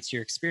invalidates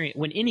your experience,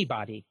 when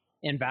anybody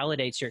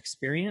invalidates your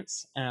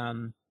experience,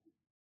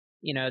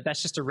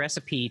 that's just a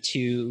recipe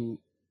to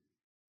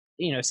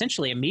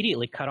essentially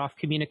immediately cut off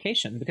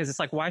communication, because it's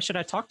like, why should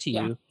I talk to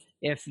you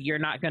if you're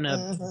not going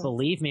to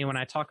believe me when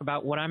I talk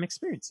about what I'm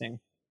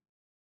experiencing?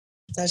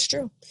 That's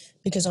true,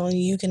 because only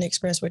you can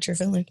express what you're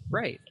feeling.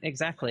 Right.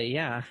 Exactly.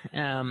 Yeah.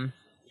 And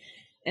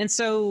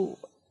so,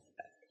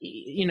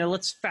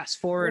 let's fast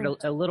forward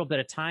a little bit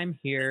of time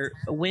here.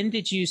 When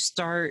did you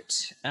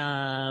start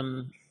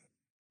getting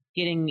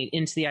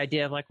into the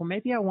idea of like, well,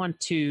 maybe I want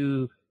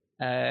to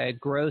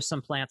grow some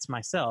plants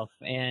myself,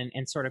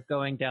 and sort of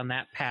going down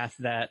that path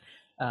that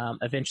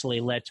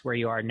eventually led to where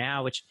you are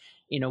now, which,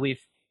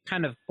 we've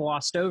kind of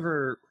glossed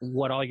over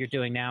what all you're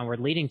doing now. We're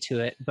leading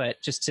to it,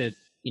 but just to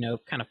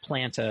kind of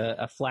plant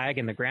a flag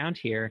in the ground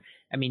here.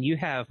 I mean, you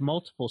have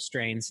multiple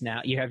strains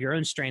now. You have your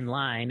own strain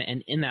line,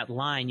 and in that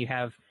line you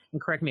have,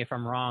 and correct me if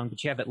I'm wrong,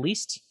 but you have at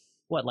least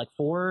like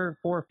four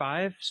or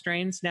five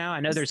strains now. I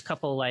know there's a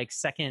couple like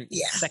second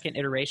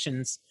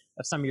iterations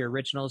of some of your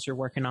originals you're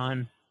working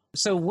on.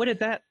 So what did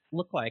that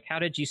look like? How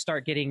did you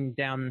start going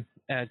down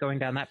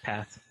that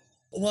path?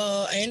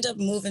 Well, I ended up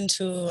moving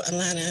to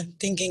Atlanta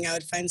thinking I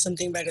would find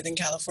something better than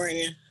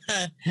California.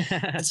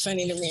 It's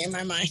funny to me in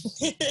my mind.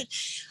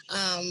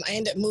 I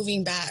ended up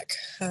moving back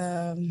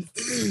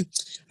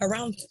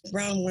around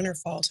winter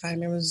fall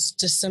time. It was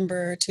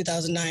December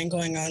 2009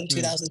 going on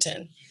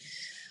 2010.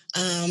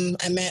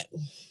 I met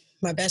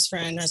my best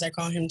friend, as I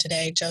call him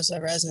today,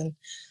 Joseph Resin.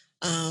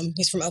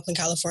 He's from Oakland,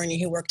 California.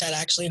 He worked at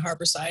actually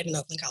Harborside in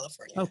Oakland,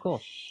 California. Oh,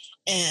 cool.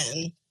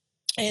 And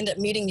I ended up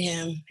meeting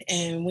him,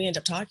 and we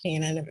ended up talking,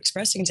 and I ended up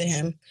expressing to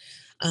him,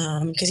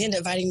 because he ended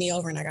up inviting me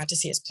over, and I got to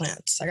see his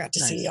plants. I got to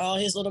see all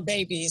his little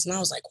babies, and I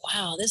was like,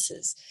 wow, this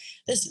is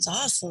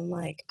awesome.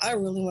 Like, I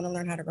really want to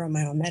learn how to grow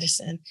my own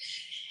medicine.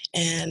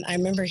 And I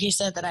remember he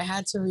said that I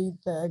had to read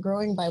the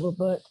Growing Bible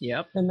book,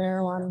 the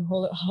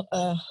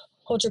Marijuana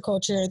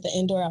Horticulture, the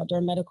Indoor-Outdoor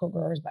Medical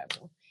Growers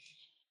Bible.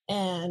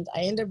 And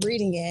I ended up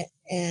reading it,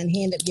 and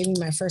he ended up giving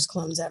me my first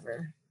clones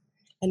ever.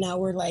 And now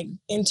we're like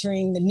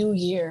entering the new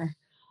year.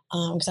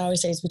 Because I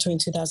always say it's between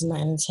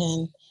 2009 and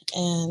 10.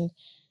 And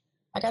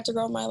I got to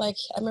grow I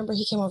remember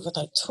he came over with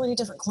like 20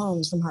 different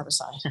clones from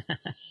Harborside.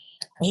 And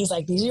he's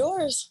like, these are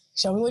yours.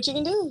 Show me what you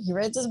can do. He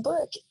read this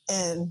book.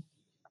 And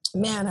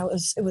man,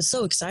 it was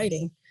so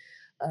exciting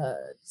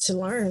to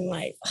learn.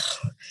 Like,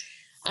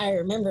 I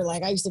remember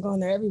like I used to go in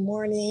there every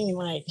morning, and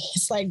like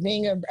it's like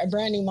being a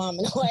brand new mom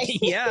in a way.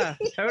 Yeah,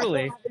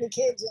 totally. I don't have any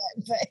kids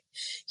yet, but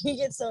you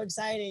get so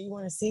excited. You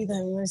want to see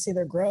them. You want to see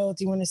their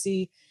growth. You want to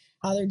see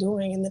how they're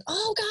doing, and then,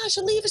 oh gosh,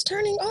 a leaf is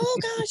turning. Oh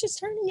gosh, it's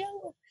turning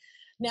yellow.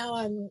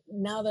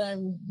 Now that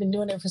I've been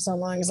doing it for so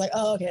long, it's like,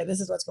 oh, okay,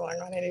 this is what's going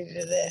on. I need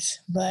to do this.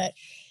 But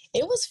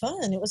it was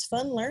fun. It was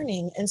fun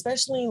learning, and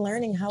especially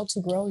learning how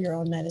to grow your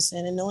own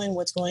medicine and knowing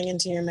what's going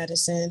into your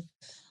medicine,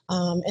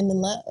 and the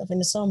love.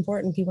 And it's so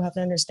important. People have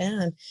to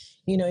understand,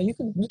 you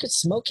could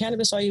smoke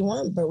cannabis all you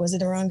want, but was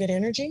it around good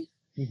energy?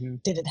 Mm-hmm.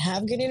 Did it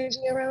have good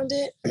energy around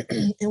it?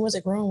 And was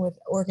it grown with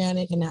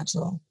organic and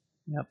natural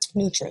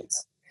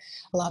nutrients?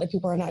 A lot of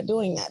people are not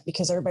doing that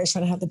because everybody's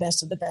trying to have the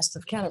best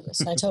of cannabis.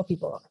 And I tell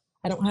people,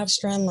 I don't have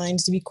strand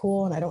lines to be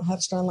cool, and I don't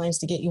have strand lines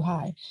to get you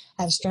high.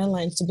 I have strand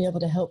lines to be able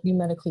to help you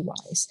medically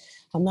wise.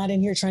 I'm not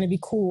in here trying to be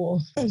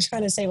cool. I'm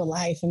trying to save a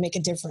life and make a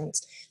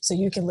difference so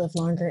you can live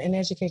longer and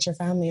educate your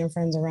family and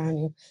friends around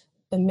you.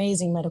 The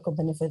amazing medical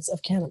benefits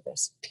of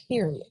cannabis,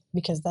 period,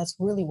 because that's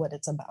really what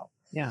it's about.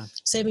 Yeah.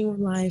 Saving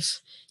one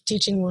life,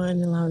 teaching one,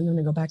 and allowing them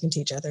to go back and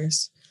teach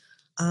others.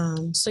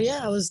 So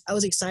yeah, I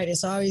was excited.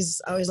 So I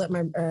always let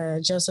my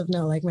Joseph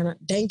know, like, man,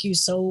 thank you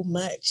so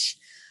much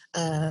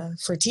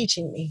for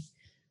teaching me.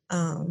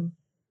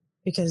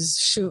 Because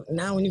shoot,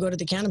 now when you go to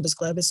the cannabis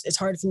club, it's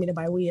hard for me to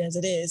buy weed as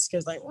it is,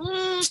 because like,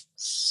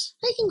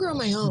 I can grow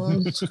my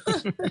own.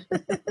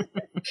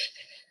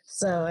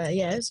 So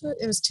yeah,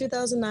 it was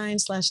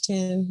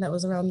 2009/10. That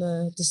was around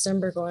the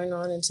December going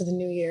on into the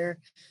new year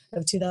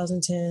of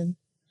 2010,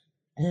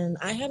 and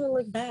I haven't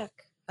looked back.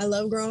 I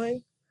love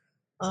growing.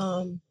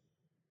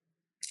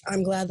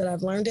 I'm glad that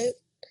I've learned it.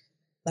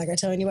 Like I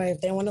tell anybody,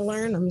 if they want to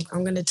learn, I'm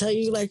going to tell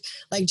you, like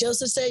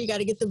Joseph said, you got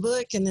to get the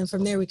book, and then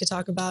from there we could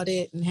talk about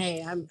it. And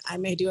hey, I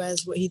may do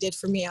as what he did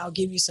for me. I'll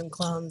give you some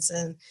clones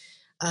and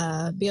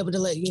be able to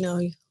let you know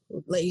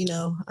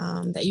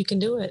that you can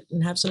do it,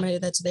 and have somebody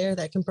that's there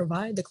that can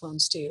provide the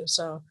clones to you.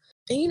 So,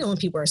 and when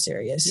people are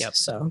serious. Yep.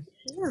 So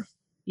yeah.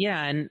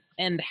 Yeah,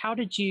 and how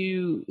did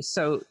you?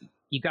 So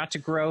you got to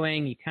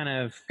growing. You kind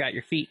of got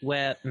your feet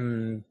wet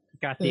and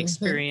got the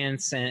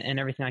experience and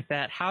everything like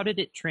that. How did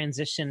it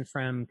transition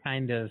from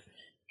kind of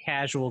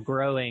casual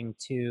growing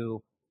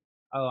to,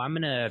 oh, I'm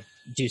going to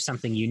do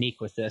something unique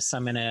with this.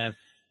 I'm going to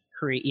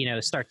create,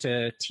 start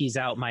to tease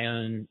out my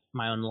own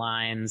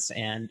lines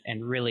and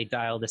really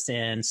dial this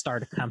in,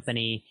 start a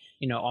company,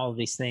 all of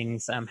these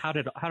things. How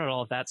did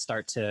all of that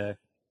start to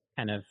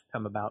kind of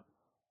come about?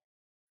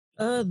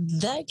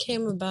 That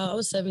came about, I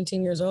was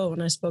 17 years old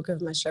when I spoke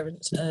of my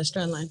strand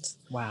lines.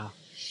 Wow.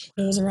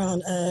 It was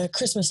around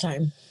Christmas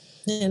time.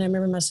 And I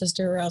remember my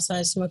sister were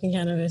outside smoking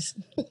cannabis.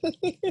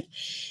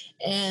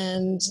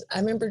 And I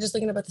remember just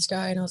looking up at the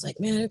sky, and I was like,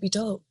 man, it'd be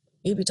dope.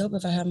 It'd be dope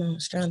if I had my own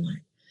strand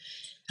line.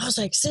 I was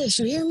like, sis,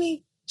 you hear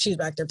me? She's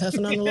back there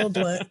puffing on a little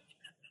blunt.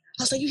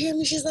 I was like, you hear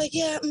me? She's like,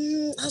 yeah.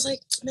 I was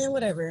like, man,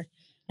 whatever.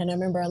 And I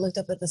remember I looked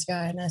up at the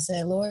sky and I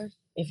said, Lord,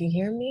 if you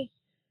hear me,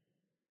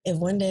 if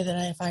one day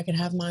if I could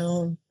have my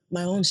own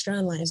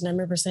strand lines. And I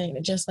remember saying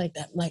it just like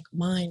that, like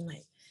mine,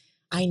 like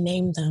I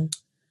named them.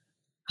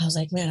 I was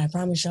like, man, I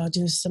promise you I'll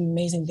do some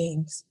amazing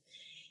things.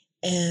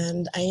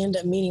 And I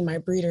ended up meeting my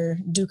breeder,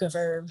 Duke of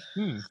Herb.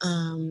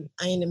 I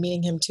ended up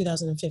meeting him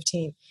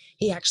 2015.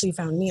 He actually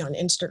found me on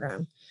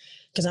Instagram.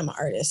 because I'm an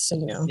artist. So,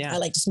 Yeah. I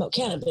like to smoke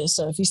cannabis.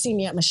 So if you see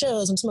me at my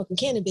shows, I'm smoking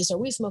cannabis, or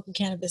we smoking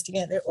cannabis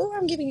together, or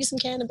I'm giving you some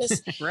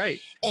cannabis. Right.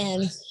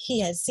 And he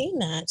had seen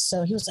that.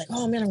 So he was like,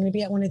 oh man, I'm going to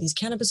be at one of these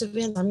cannabis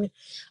events. I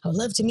would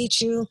love to meet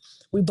you.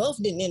 We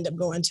both didn't end up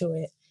going to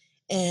it.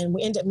 And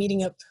we ended up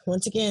meeting up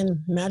once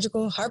again,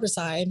 magical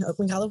Harborside,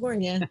 Oakland,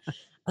 California.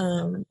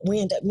 We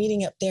ended up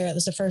meeting up there. It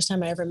was the first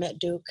time I ever met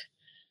Duke.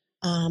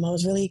 I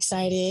was really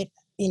excited.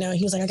 He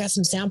was like, I got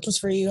some samples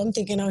for you. I'm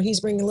thinking, oh,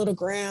 he's bringing little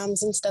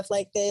grams and stuff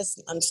like this.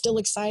 I'm still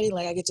excited.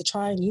 Like, I get to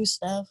try new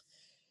stuff.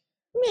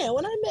 Man,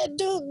 when I met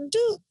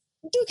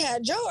Duke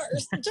had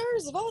jars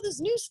of all this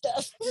new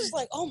stuff. I was just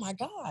like, oh my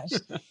gosh.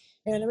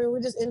 And I mean,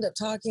 we just ended up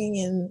talking,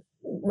 and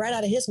right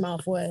out of his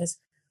mouth was,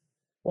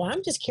 well,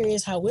 I'm just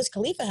curious how Wiz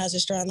Khalifa has a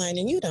strand line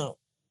and you don't.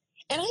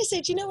 And I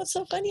said, you know what's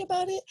so funny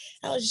about it?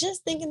 I was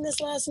just thinking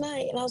this last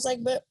night, and I was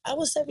like, but I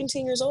was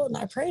 17 years old and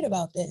I prayed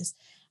about this.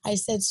 I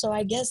said, so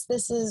I guess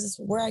this is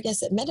where I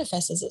guess it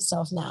manifests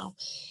itself now.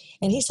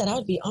 And he said, I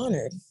would be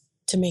honored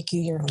to make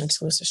you your own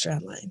exclusive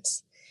strand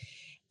lines.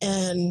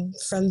 And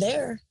from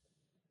there,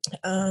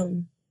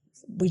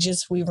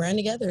 we ran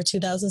together.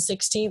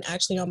 2016,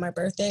 actually on my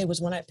birthday,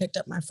 was when I picked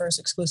up my first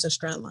exclusive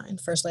strand line,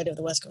 First Lady of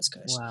the West Coast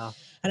Kush. Wow.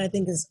 And I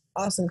think it's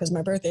awesome because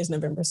my birthday is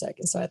November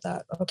 2nd. So I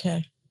thought,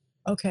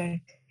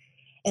 okay.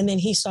 And then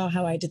he saw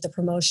how I did the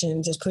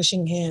promotion, just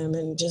pushing him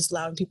and just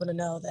allowing people to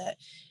know that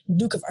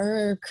Duke of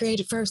Herb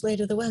created First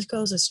Lady of the West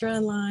Coast, a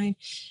strand line,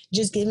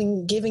 just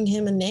giving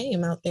him a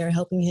name out there,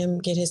 helping him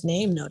get his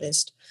name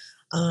noticed.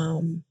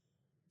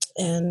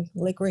 And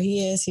look where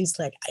he is. He's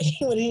like,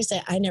 what did he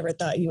say? I never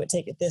thought you would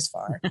take it this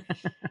far.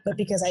 But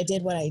because I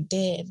did what I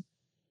did,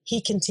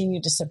 he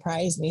continued to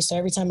surprise me. So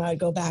every time I would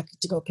go back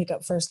to go pick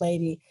up First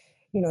Lady,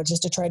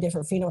 just to try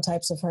different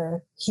phenotypes of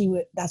her,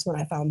 that's when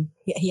I found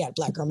he had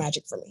Black Girl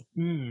Magic for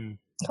me.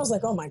 I was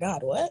like, oh my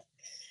God, what?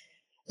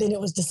 Then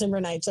it was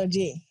December Nights OG.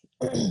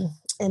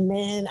 And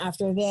then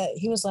after that,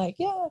 he was like,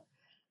 yeah,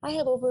 I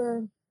have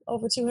over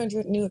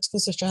 200 new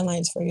exclusive strand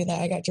lines for you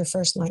that I got your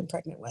first line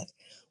pregnant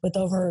with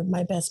over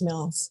my best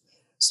males.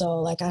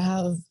 So like I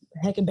have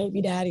heckin'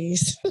 baby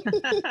daddies.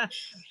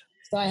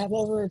 So I have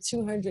over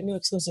 200 new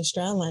exclusive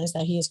strand lines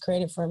that he has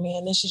created for me.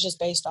 And this is just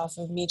based off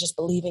of me just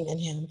believing in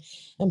him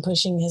and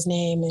pushing his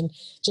name and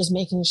just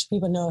making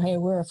people know, hey,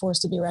 we're a force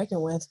to be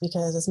reckoned with,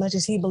 because as much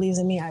as he believes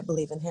in me, I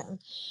believe in him.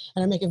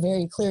 And I make it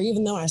very clear,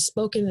 even though I've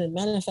spoken and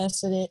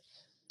manifested it,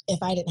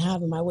 if I didn't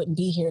have him, I wouldn't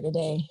be here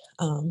today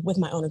with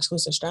my own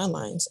exclusive strand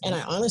lines. And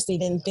I honestly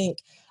didn't think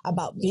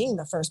about being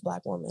the first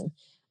Black woman.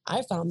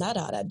 I found that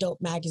out at Dope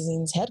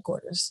Magazine's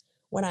headquarters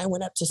when I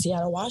went up to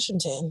Seattle,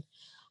 Washington.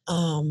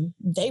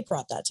 They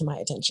brought that to my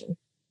attention.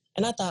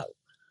 And I thought,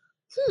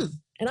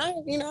 and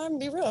I'm gonna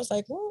be real. I was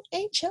like, well,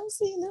 ain't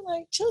Chelsea? And they're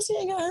like, Chelsea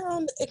ain't got her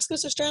own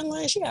exclusive strand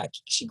line.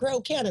 She grow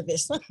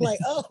cannabis. I'm like,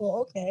 oh,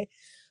 okay.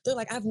 They're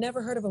like, I've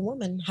never heard of a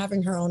woman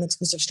having her own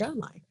exclusive strand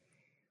line.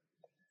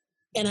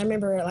 And I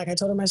remember, like, I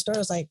told her my story. I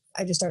was like,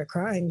 I just started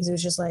crying because it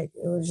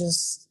was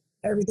just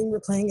everything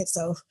replaying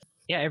itself.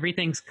 Yeah,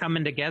 everything's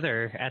coming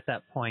together at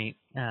that point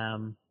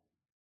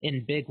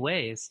in big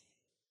ways.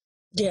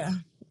 Yeah,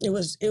 it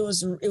was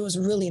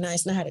really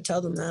nice. And I had to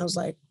tell them that. I was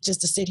like,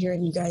 just to sit here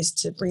and you guys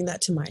to bring that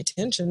to my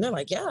attention. And they're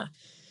like, yeah,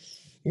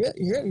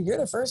 you're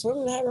the first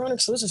woman to have her own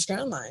exclusive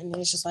strand line. And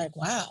it's just like,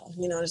 wow.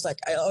 It's like,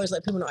 I always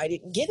let people know I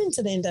didn't get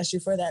into the industry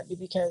for that,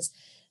 because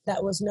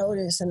that was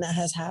noticed and that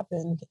has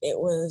happened. It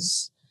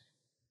was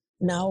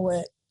now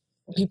what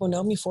people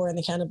know me for in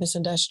the cannabis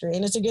industry.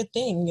 And it's a good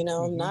thing,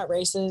 I'm not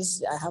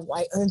racist. I have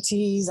white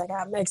aunties. I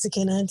got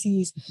Mexican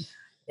aunties.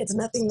 It's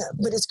nothing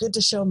but it's good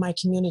to show my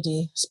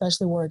community,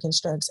 especially war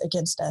against drugs,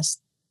 against us,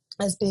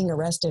 as being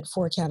arrested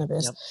for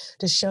cannabis,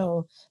 to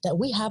show that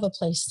we have a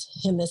place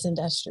in this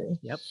industry.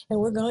 And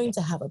we're going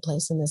to have a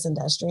place in this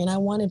industry. And I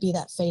want to be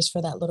that face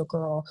for that little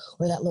girl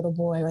or that little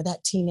boy or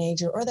that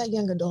teenager or that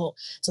young adult,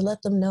 to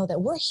let them know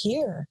that we're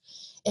here.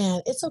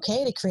 And it's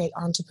okay to create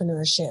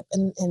entrepreneurship.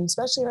 And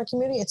especially in our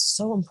community, it's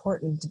so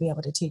important to be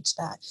able to teach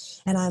that.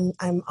 And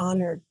I'm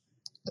honored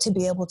to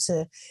be able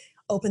to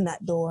open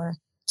that door,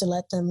 to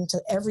let them,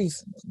 to every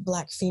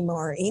Black female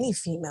or any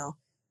female,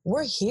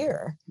 we're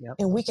here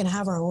and we can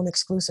have our own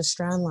exclusive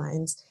strand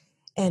lines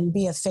and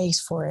be a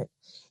face for it.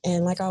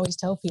 And like I always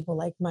tell people,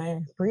 like my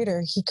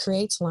breeder, he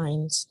creates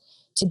lines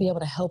to be able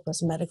to help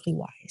us medically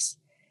wise.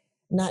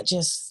 Not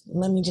just,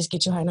 let me just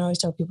get you high. And I always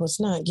tell people, it's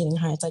not getting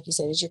high. It's like you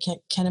said, it's your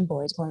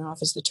cannabinoids going off.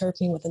 It's the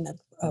terpene within the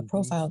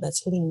profile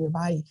that's hitting your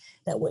body,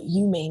 that what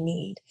you may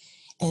need.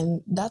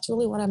 And that's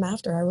really what I'm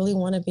after. I really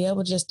want to be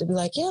able just to be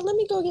like, yeah, let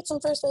me go get some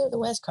First Lady of the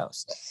West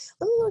Coast.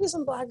 Let me go get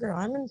some Black Girl.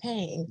 I'm in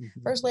pain.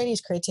 First Lady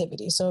is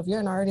creativity. So if you're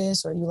an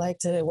artist or you like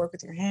to work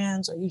with your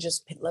hands or you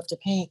just love to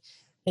paint,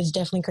 it's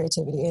definitely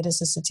creativity. It is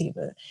a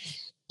sativa.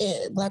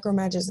 Black Girl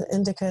Magic is an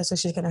indica, so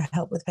she's going to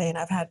help with pain.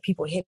 I've had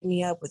people hit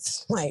me up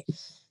with like,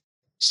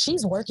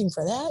 she's working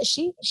for that.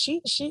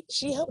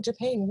 She helped your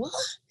pain. What?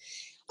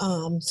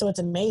 So it's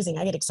amazing.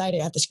 I get excited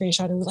at the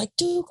screenshot and we're like,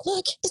 dude,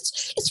 look,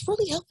 it's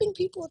really helping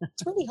people.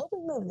 It's really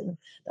helping them. And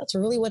that's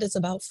really what it's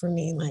about for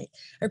me. Like,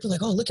 everybody's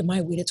like, oh, look at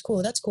my weed. It's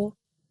cool. That's cool.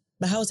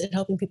 but how is it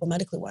helping people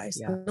medically wise?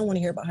 Yeah. I don't want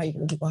to hear about how you're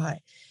getting people high.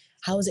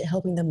 How is it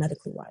helping them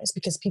medically wise?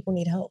 Because people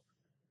need help.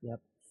 Yep.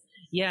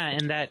 Yeah,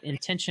 and that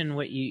intention,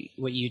 what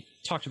you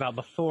talked about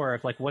before,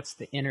 of like what's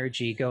the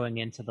energy going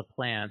into the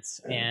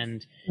plants,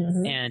 and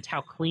and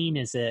how clean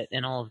is it,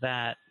 and all of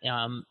that.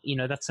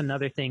 That's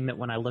another thing that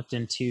when I looked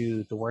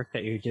into the work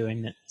that you're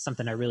doing, that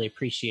something I really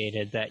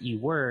appreciated, that you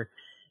were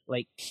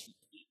like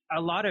a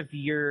lot of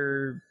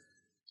your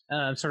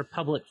sort of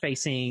public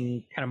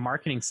facing kind of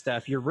marketing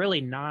stuff. You're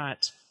really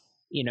not,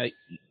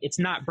 it's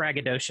not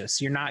braggadocious.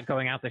 You're not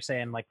going out there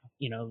saying like,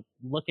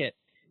 look at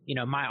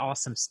my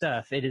awesome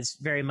stuff. It is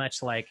very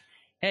much like,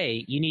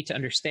 hey, you need to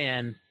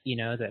understand,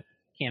 that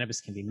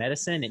cannabis can be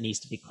medicine. It needs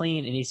to be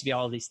clean. It needs to be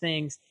all of these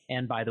things.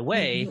 And by the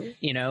way,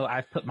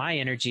 I've put my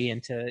energy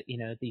into,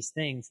 these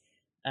things.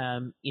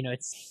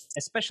 It's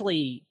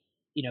especially,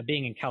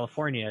 being in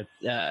California,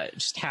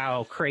 just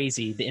how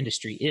crazy the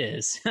industry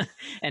is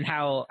and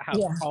how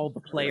all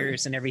the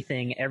players and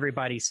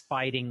everybody's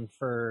fighting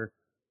for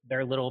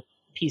their little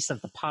piece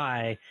of the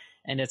pie.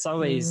 And it's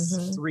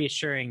always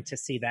reassuring to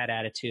see that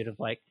attitude of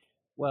like,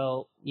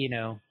 well,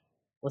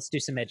 let's do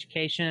some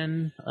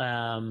education.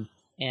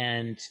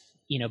 And,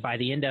 by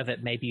the end of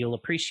it, maybe you'll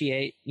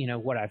appreciate,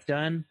 what I've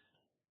done.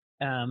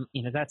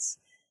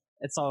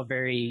 It's all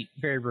very,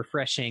 very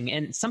refreshing.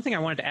 And something I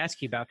wanted to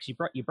ask you about,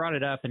 because you brought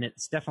it up, and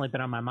it's definitely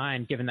been on my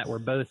mind, given that we're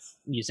both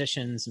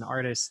musicians and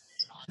artists.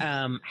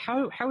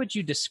 How would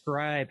you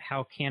describe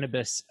how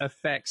cannabis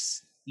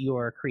affects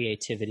your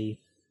creativity?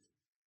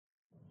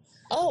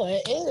 Oh,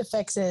 it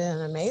affects it in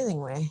an amazing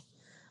way.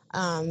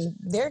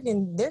 There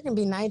can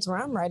be nights where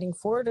I'm writing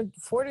four to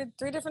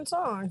 3 different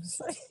songs.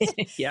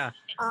 Yeah.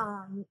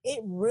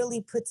 It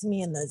really puts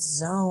me in the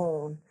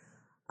zone.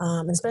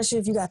 Especially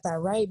if you got that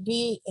right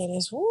beat and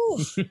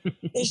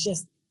it's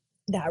just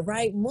that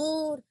right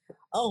mood.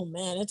 Oh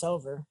man, it's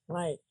over.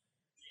 Like,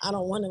 I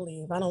don't want to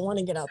leave. I don't want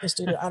to get out the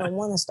studio. I don't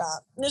want to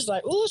stop. And it's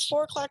like, it's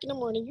 4:00 in the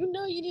morning. You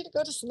need to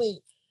go to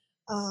sleep.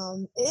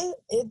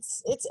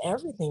 It's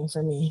everything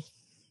for me.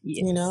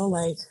 Yeah.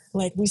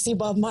 Like we see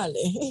Bob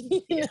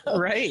Marley.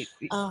 Right.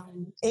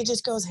 It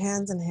just goes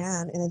hands in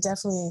hand, and it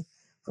definitely,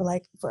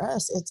 for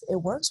us, it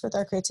works with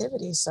our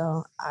creativity.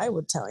 So I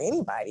would tell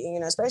anybody,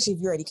 especially if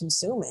you already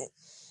consume it,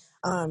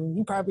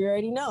 you probably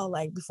already know,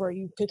 like, before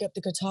you pick up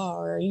the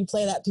guitar or you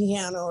play that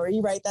piano or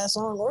you write that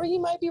song, or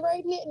you might be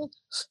writing it and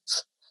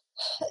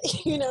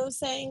you know what I'm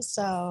saying?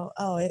 So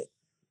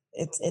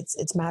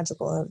it's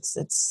magical.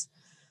 It's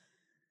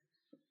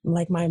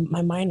like my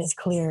mind is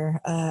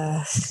clear.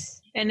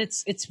 And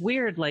it's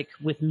weird, like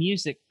with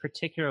music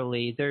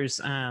particularly, there's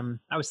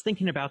I was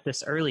thinking about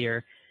this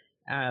earlier.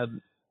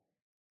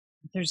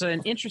 There's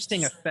an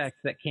interesting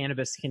effect that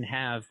cannabis can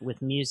have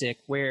with music,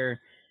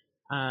 where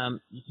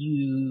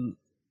you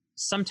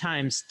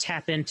sometimes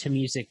tap into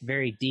music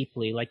very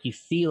deeply, like you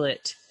feel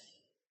it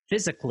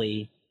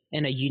physically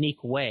in a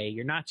unique way.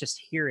 You're not just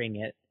hearing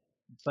it,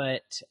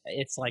 but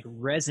it's like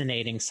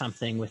resonating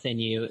something within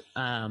you.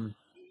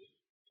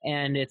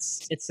 And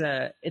it's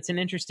an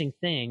interesting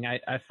thing.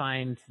 I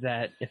find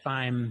that if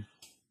I'm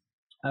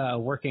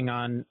working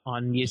on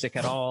music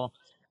at all,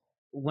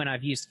 when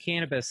I've used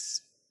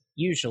cannabis,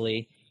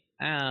 usually,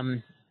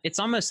 it's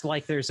almost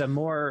like there's a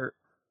more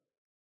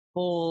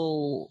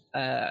full,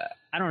 I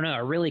don't know, I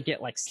really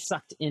get like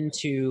sucked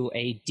into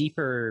a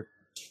deeper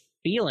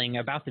feeling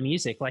about the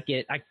music. Like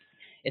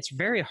it's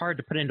very hard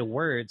to put into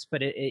words,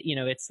 but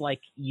it's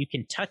like you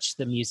can touch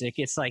the music.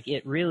 It's like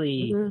it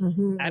really,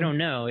 I don't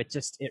know.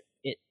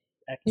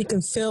 You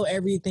can feel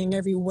everything,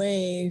 every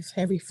wave,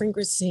 every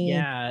frequency.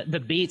 Yeah, the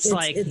beats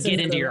it's get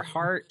into your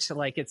heart.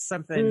 Like it's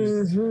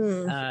something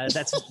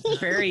that's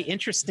very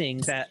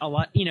interesting. That a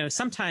lot,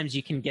 sometimes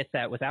you can get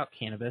that without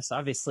cannabis,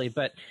 obviously,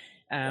 but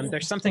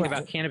there's something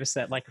about cannabis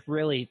that like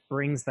really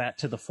brings that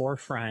to the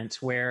forefront.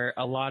 Where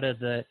a lot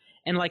of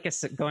and like I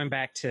said, going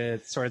back to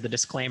sort of the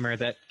disclaimer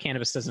that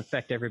cannabis doesn't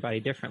affect everybody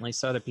differently,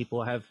 so other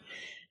people have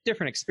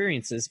different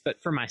experiences.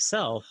 But for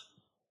myself,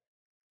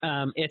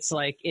 it's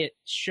like it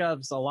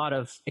shoves a lot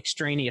of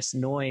extraneous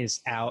noise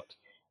out,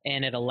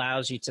 and it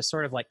allows you to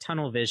sort of like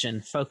tunnel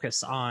vision,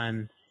 focus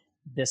on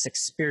this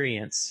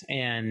experience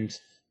and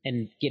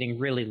getting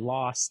really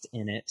lost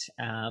in it.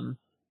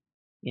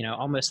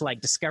 Almost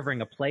like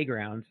discovering a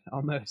playground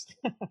almost.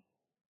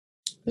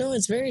 No,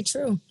 it's very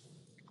true.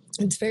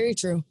 It's very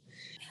true.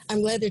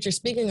 I'm glad that you're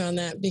speaking on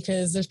that,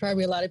 because there's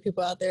probably a lot of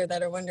people out there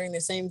that are wondering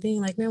the same thing.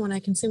 Like, man, when I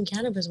consume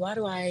cannabis, why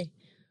do I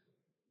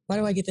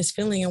get this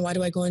feeling, and why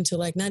do I go into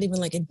like not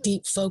even like a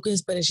deep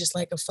focus, but it's just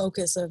like a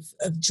focus of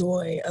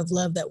joy, of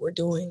love that we're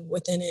doing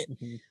within it.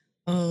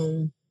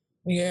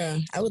 Yeah,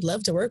 I would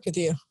love to work with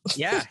you.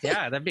 yeah,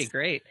 that'd be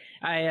great.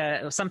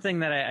 Something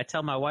that I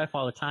tell my wife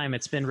all the time,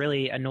 it's been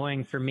really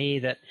annoying for me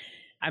that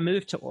I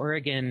moved to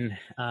Oregon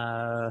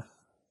 8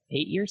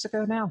 years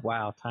ago now.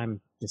 Wow, time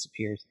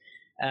disappears.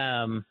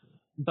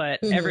 But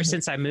ever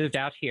since I moved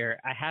out here,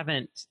 I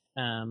haven't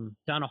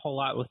done a whole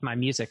lot with my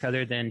music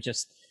other than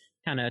just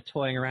kind of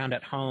toying around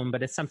at home.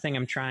 But it's something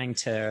I'm trying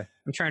to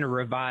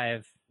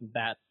revive,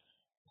 that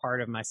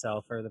part of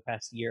myself for the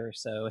past year or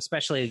so,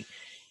 especially,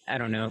 I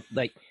don't know,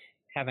 like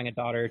having a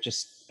daughter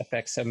just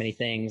affects so many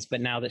things.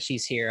 But now that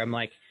she's here, I'm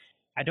like,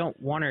 I don't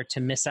want her to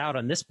miss out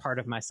on this part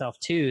of myself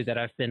too, that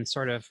I've been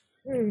sort of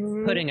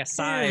putting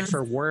aside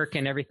for work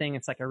and everything.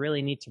 It's like, I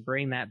really need to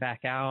bring that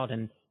back out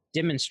and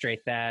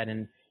demonstrate that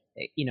and,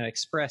 you know,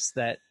 express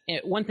that.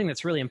 One thing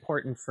that's really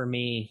important for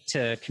me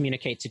to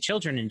communicate to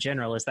children in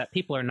general is that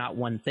people are not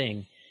one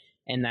thing,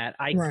 and that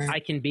I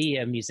can be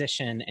a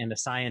musician and a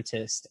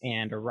scientist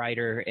and a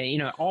writer, and, you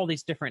know, all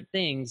these different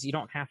things. You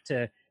don't have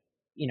to,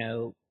 you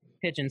know,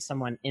 pigeon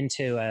someone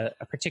into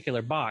a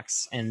particular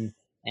box and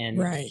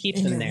keep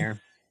them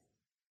there.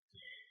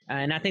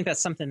 And I think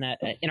that's something that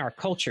in our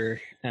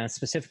culture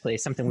specifically,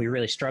 something we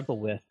really struggle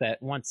with,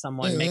 that once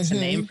someone makes a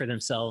name for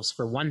themselves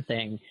for one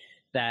thing,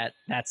 that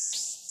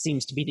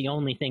seems to be the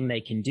only thing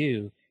they can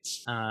do.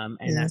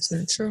 And that's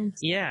not true.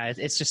 Yeah.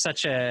 It's just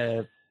such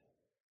a,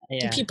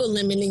 people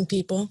limiting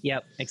people.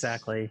 Yep,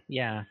 exactly.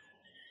 Yeah.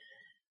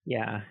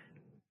 Yeah.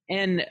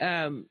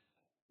 And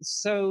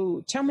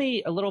so tell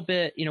me a little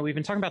bit, you know, we've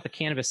been talking about the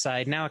cannabis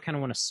side. Now I kind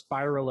of want to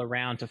spiral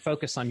around to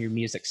focus on your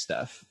music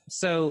stuff.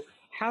 So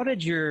how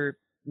did your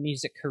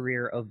music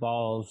career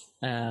evolve?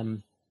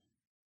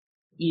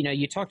 You know,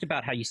 you talked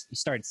about how you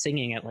started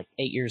singing at like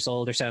 8 years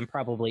old or something,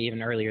 probably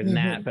even earlier than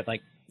that, but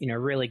like, you know,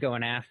 really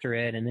going after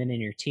it. And then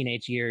in your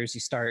teenage years, you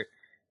start,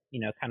 you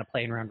know, kind of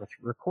playing around with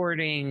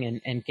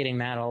recording and getting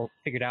that all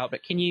figured out.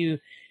 But can you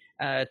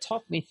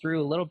talk me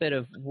through a little bit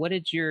of what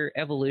did your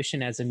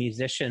evolution as a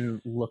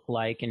musician look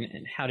like,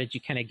 and how did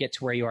you kind of get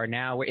to where you are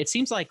now? It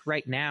seems like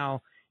right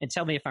now, and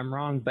tell me if I'm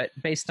wrong, but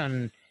based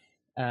on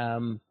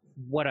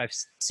what I've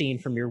seen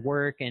from your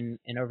work and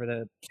over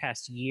the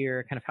past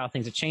year, kind of how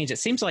things have changed, it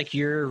seems like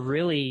you're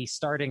really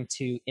starting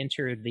to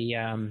enter the,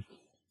 I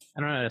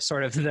don't know,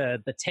 sort of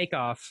the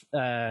takeoff,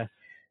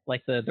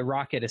 like the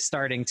rocket is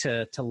starting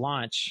to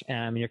launch.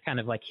 You're kind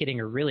of like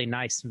hitting a really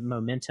nice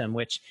momentum,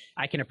 which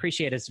I can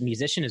appreciate as a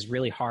musician is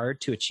really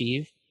hard to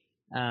achieve.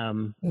 I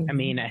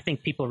mean, I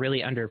think people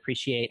really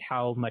underappreciate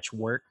how much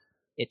work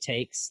it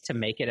takes to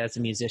make it as a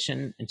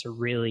musician and to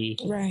really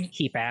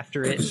keep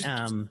after it.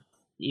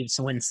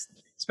 So when,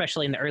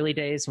 especially in the early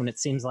days, when it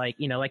seems like,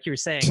 you know, like you were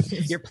saying,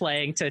 you're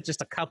playing to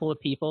just a couple of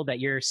people that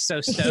you're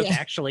so stoked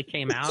actually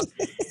came out.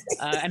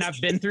 And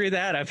I've been through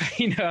that.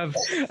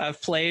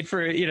 I've played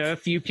for, you know, a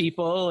few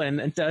people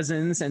and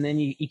dozens, and then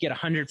you get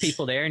 100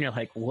 people there and you're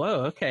like,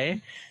 whoa,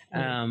 okay.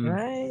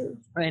 And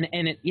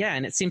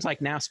it seems like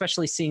now,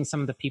 especially seeing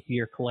some of the people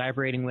you're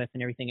collaborating with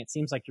and everything, it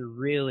seems like you're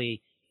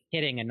really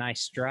hitting a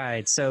nice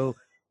stride. So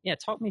yeah,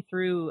 talk me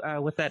through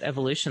what that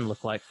evolution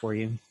looked like for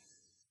you.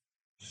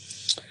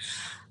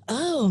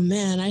 Oh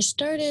man, I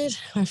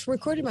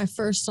recorded my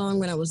first song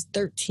when I was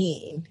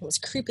 13. It was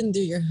Creeping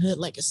Through Your Hood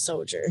Like a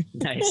Soldier.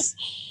 Nice.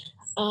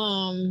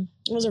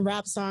 It was a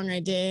rap song I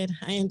did.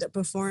 I ended up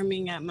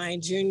performing at my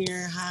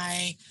junior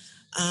high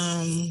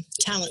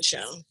talent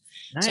show.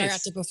 Nice. So I got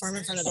to perform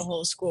in front of the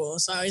whole school.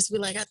 So I used to be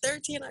like, at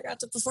 13, I got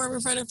to perform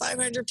in front of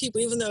 500 people,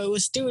 even though it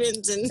was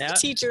students and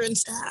teacher and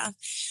staff.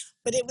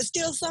 But it was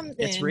still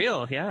something. It's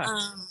real, yeah.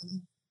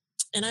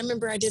 And I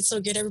remember I did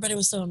so good. Everybody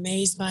was so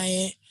amazed by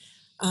it.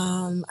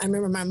 I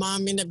remember my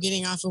mom ended up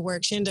getting off of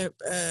work. She ended up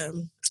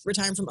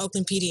retiring from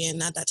Oakland PD,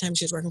 and at that time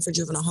she was working for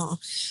Juvenile Hall.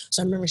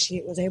 So I remember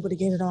she was able to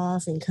get it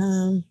off and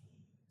come.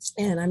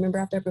 And I remember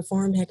after I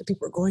performed, heck,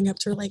 people were going up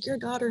to her like, your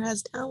daughter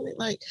has talent.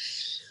 Like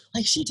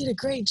she did a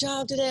great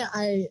job today.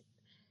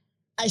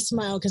 I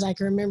smiled because I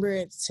can remember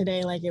it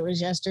today like it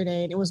was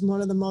yesterday. And it was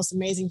one of the most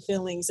amazing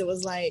feelings. It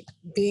was like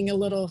being a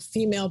little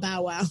female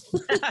Bow Wow.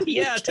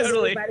 Yeah,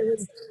 totally. Everybody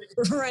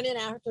was running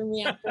after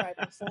me after I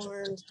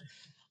performed.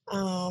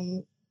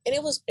 And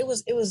it was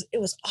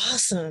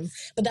awesome.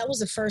 But that was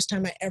the first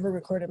time I ever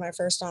recorded my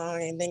first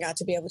song and then got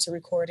to be able to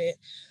record it.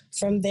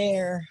 From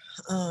there,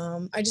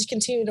 I just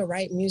continued to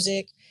write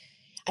music.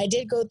 I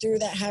did go through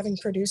that, having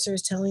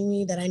producers telling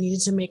me that I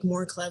needed to make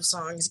more club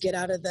songs, get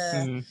out of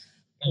the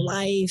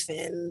life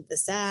and the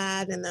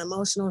sad and the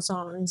emotional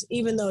songs,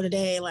 even though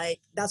today,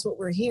 like, that's what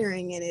we're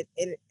hearing. And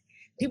it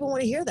people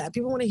want to hear that.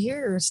 People want to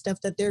hear stuff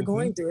that they're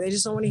going through. They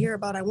just don't want to hear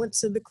about, I went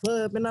to the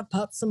club and I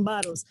popped some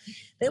bottles.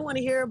 They want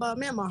to hear about,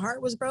 man, my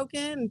heart was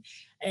broken.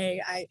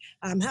 Hey,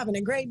 I'm having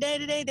a great day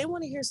today. They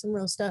want to hear some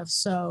real stuff.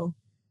 So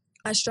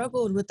I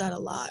struggled with that a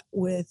lot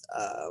with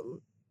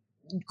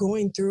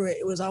going through it.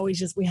 It was always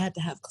just, we had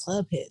to have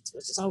club hits. It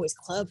was just always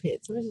club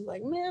hits. And it was just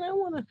like, man, I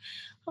want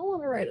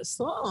to write a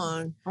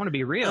song. I want to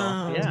be real.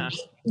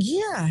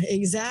 Yeah,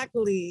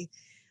 exactly.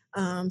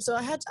 So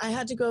I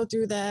had to go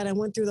through that. I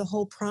went through the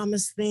whole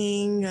promise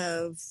thing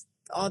of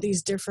all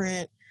these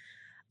different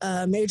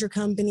major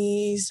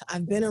companies.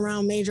 I've been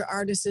around major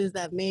artists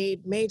that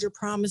made major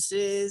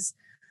promises.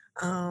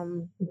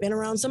 Been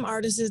around some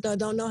artists that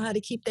don't know how to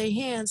keep their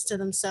hands to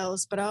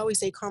themselves, but I always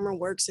say karma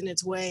works in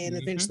its way,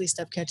 and eventually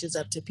stuff catches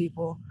up to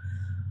people.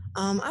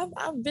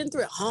 I've been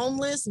through it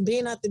homeless,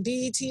 being at the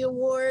BET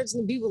Awards,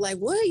 and people like,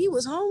 what, you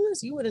was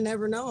homeless? You would have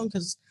never known,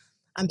 because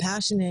I'm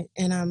passionate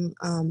and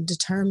I'm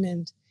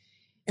determined.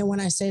 And when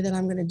I say that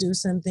I'm going to do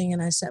something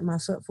and I set my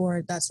foot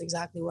forward, that's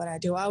exactly what I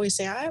do. I always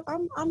say,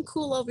 I'm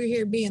cool over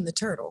here being the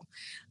turtle.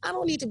 I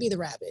don't need to be the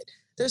rabbit.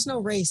 There's no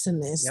race in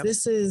this. Yep.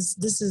 This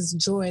is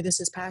joy. This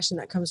is passion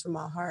that comes from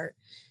my heart.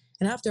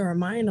 And I have to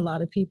remind a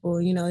lot of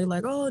people, you know, they're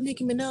like, oh,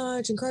 Nicki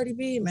Minaj and Cardi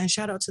B. Man,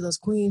 shout out to those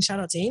queens. Shout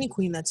out to any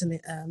queen that's in the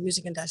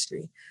music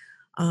industry,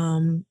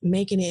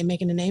 making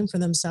a name for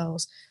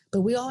themselves.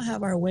 But we all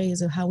have our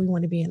ways of how we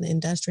want to be in the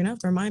industry. And I have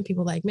to remind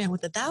people like, man,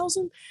 with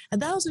 1,000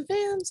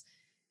 fans,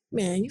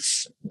 man,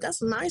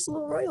 that's a nice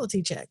little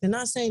royalty check. They're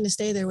not saying to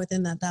stay there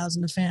within that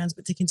 1,000 of fans,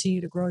 but to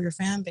continue to grow your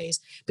fan base.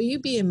 But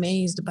you'd be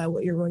amazed by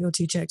what your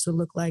royalty checks would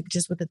look like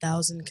just with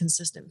 1,000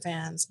 consistent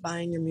fans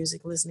buying your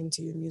music, listening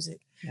to your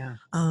music,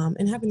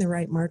 and having the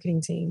right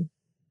marketing team.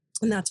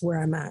 And that's where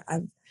I'm at.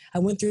 I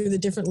went through the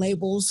different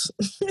labels,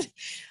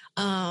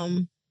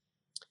 end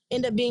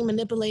up being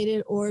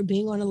manipulated or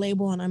being on a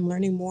label, and I'm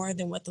learning more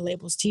than what the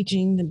label's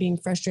teaching, than being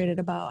frustrated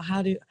about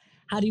how do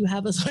you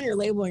have us on your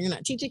label and you're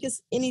not teaching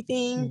us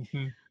anything?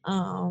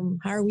 How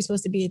are we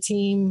supposed to be a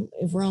team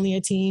if we're only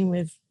a team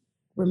if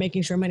we're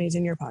making sure money's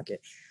in your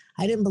pocket?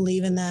 I didn't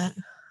believe in that.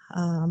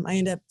 I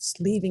ended up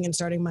leaving and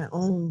starting my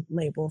own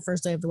label,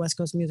 first day of the West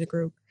Coast Music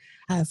Group.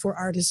 I have 4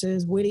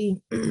 artists,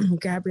 Whitty,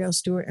 Gabrielle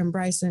Stewart, and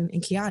Bryson,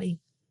 and Kiati.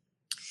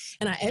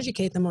 And I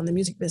educate them on the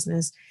music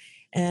business.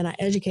 And I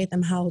educate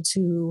them how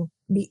to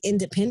be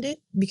independent,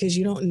 because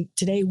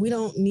today we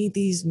don't need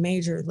these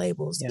major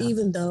labels,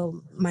 even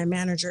though my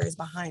manager is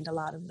behind a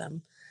lot of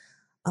them.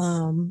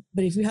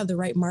 But if you have the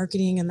right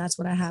marketing, and that's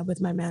what I have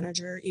with my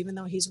manager, even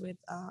though he's with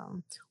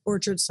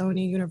Orchard,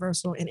 Sony,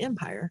 Universal, and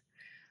Empire,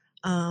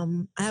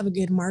 I have a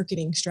good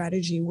marketing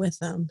strategy with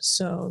them.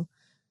 So,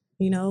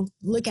 you know,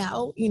 look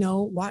out, you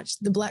know, watch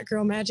the Black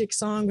Girl Magic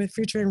song with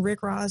Future and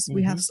Rick Ross.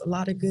 We have a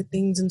lot of good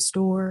things in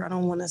store. I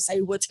don't want to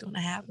say what's going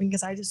to happen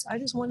because I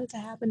just want it to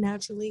happen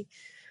naturally.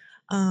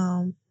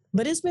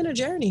 But it's been a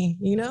journey,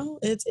 you know,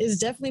 it's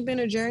definitely been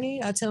a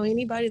journey. I tell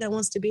anybody that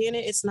wants to be in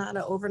it, it's not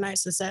an overnight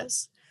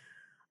success.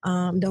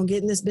 Don't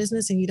get in this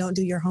business and you don't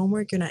do your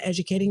homework. You're not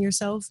educating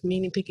yourself,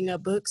 meaning picking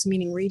up books,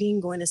 meaning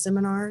reading, going to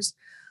seminars,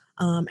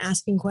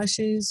 asking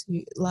questions.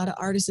 A lot of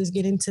artists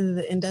get into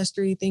the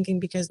industry thinking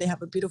because they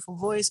have a beautiful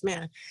voice.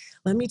 Man,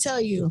 let me tell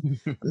you,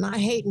 I'm not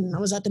hating. I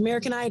was at the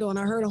American Idol and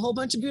I heard a whole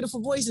bunch of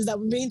beautiful voices that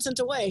were being sent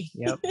away.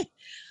 Yep.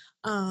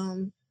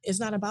 It's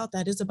not about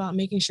that. It's about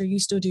making sure you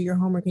still do your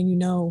homework and you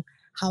know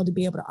how to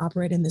be able to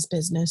operate in this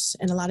business.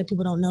 And a lot of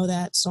people don't know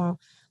that. So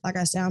like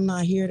I said, I'm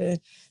not here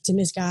to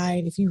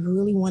misguide. If you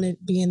really want to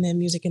be in the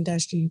music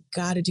industry, you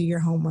got to do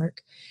your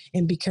homework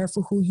and be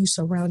careful who you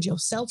surround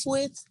yourself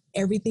with.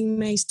 Everything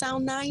may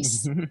sound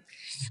nice,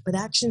 but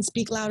actions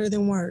speak louder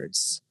than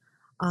words.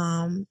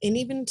 And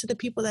even to the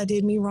people that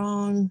did me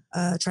wrong,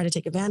 try to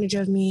take advantage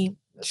of me.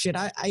 Shit,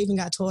 I even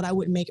got told I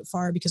wouldn't make it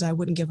far because I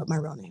wouldn't give up my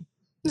real name.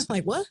 It's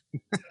like, what?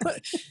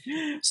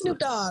 Snoop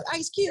Dogg,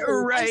 Ice Cube.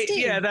 Right.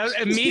 Ice-T. Yeah.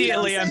 That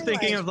immediately, you know I'm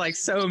thinking like, of like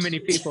so many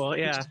people.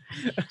 Yeah.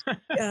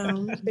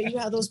 But you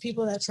have those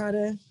people that try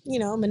to, you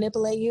know,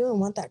 manipulate you and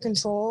want that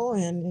control.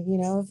 And, you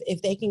know,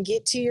 if they can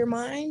get to your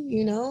mind,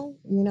 you know,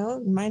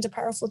 mind's a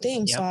powerful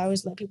thing. Yep. So I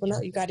always let people know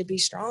you got to be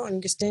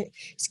strong. Your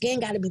skin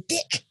got to be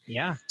thick.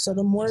 Yeah. So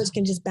the words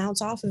can just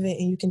bounce off of it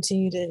and you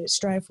continue to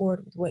strive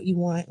forward with what you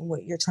want and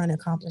what you're trying to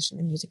accomplish in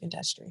the music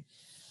industry.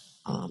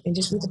 And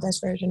just be the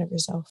best version of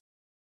yourself.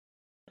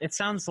 It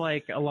sounds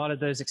like a lot of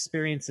those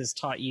experiences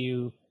taught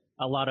you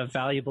a lot of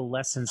valuable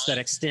lessons that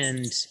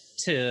extend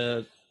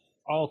to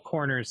all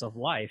corners of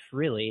life,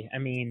 really. I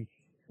mean,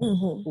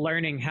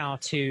 learning how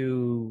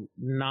to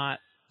not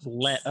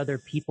let other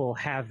people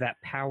have that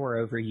power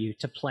over you,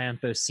 to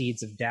plant those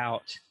seeds of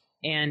doubt.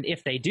 And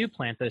if they do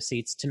plant those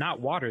seeds, to not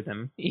water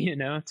them, you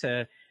know,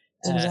 to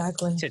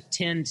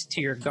tend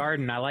to your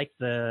garden. I like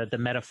the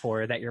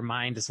metaphor that your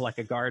mind is like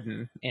a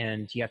garden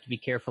and you have to be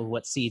careful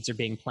what seeds are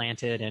being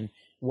planted and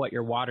what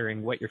you're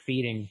watering, what you're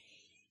feeding.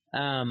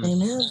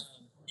 Amen.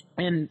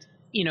 And,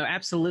 you know,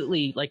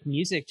 absolutely, like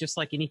music, just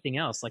like anything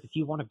else, like if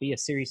you want to be a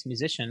serious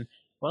musician,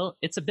 well,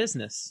 it's a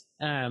business.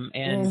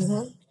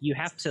 And you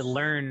have to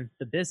learn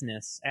the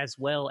business as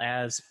well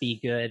as be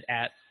good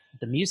at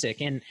the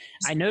music. And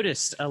I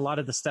noticed a lot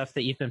of the stuff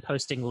that you've been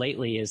posting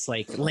lately is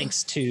like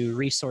links to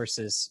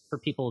resources for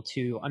people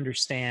to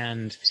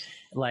understand,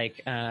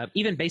 like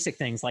even basic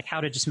things like how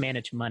to just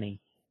manage money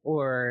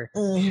or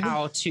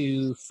how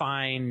to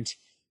find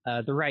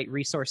the right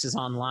resources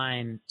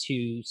online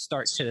to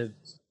start to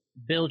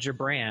build your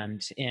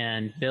brand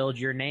and build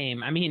your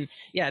name. I mean,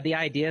 yeah, the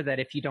idea that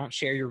if you don't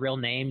share your real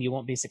name, you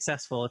won't be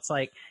successful. It's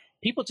like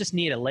people just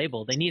need a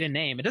label. They need a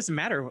name. It doesn't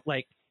matter.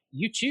 Like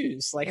you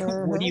choose, like,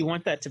 what do you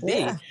want that to be?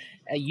 Yeah.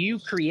 You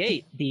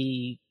create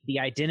the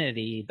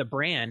identity, the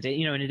brand,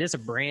 you know, and it is a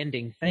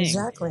branding thing.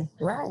 Exactly.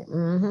 Right.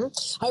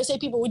 I would say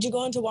people, would you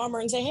go into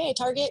Walmart and say, hey,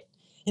 Target,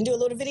 and do a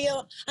little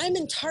video? I'm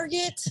in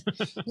Target,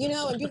 you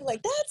know, and people are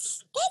like,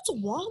 that's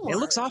Walmart. It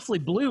looks awfully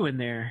blue in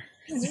there.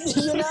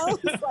 You know,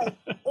 it's like,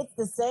 it's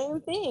the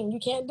same thing. You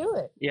can't do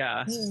it.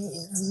 Yeah.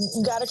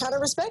 You got to kind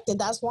of respect it.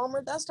 That's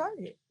Walmart, that's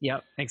Target.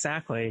 Yep,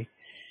 exactly.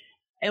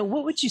 And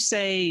what would you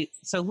say,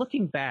 so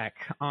looking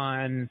back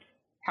on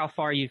how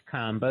far you've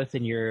come, both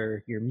in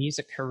your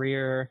music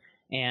career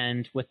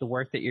and with the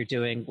work that you're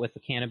doing with the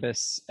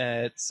cannabis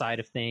side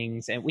of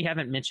things, and we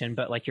haven't mentioned,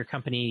 but like your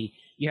company,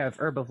 you have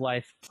Herb of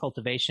Life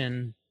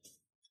Cultivation,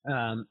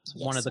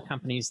 one of the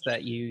companies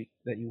that you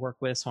work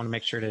with, so I want to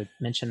make sure to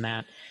mention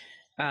that.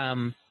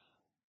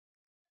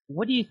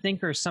 What do you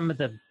think are some of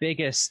the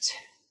biggest,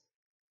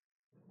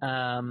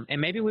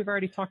 and maybe we've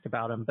already talked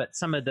about them, but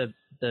some of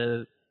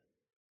the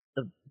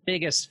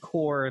biggest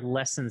core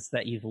lessons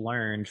that you've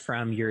learned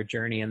from your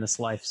journey in this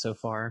life so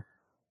far?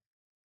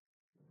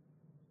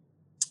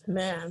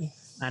 Man,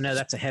 I know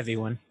that's a heavy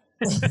one.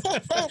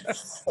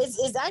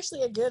 It's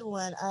actually a good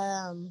one.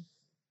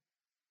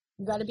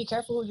 You got to be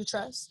careful who you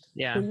trust,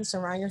 who you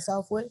surround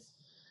yourself with.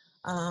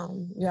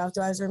 You have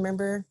to always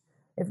remember,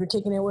 if you're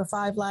kicking it with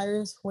 5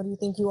 liars, what do you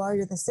think you are?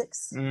 You're the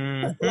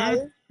 6th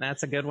liar.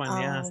 That's a good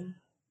one.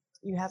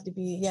 You have to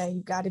be,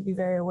 you got to be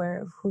very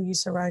aware of who you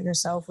surround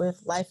yourself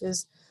with. Life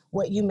is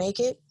what you make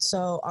it.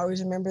 So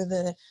always remember,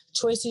 the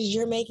choices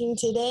you're making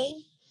today,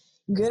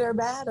 good or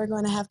bad, are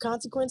going to have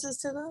consequences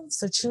to them.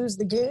 So choose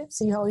the good.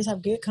 So you always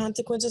have good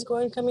consequences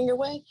coming your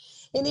way.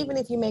 And even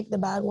if you make the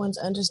bad ones,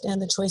 understand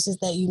the choices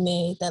that you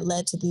made that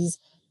led to these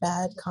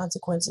bad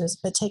consequences,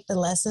 but take the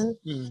lesson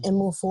and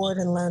move forward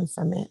and learn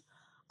from it.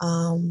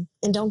 And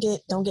don't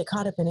get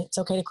caught up in it. It's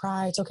okay to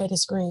cry. It's okay to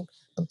scream,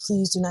 but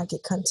please do not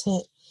get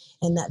content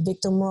in that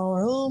victim role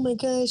or, oh my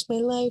gosh, my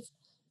life.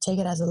 Take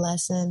it as a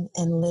lesson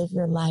and live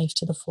your life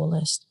to the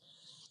fullest,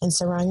 and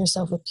surround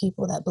yourself with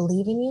people that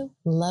believe in you,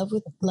 love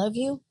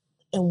you,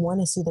 and want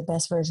to see the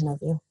best version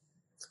of you.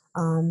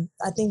 I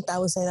think I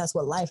would say that's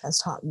what life has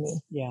taught me.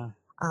 Yeah.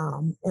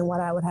 And what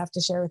I would have to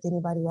share with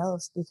anybody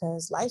else,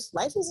 because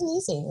life isn't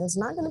easy. It's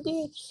not going to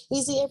be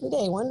easy every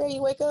day. One day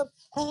you wake up,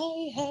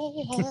 hey,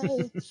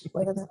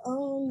 wake up,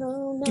 oh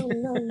no.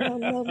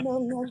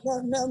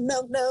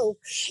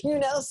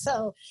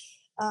 So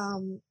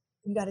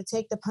you got to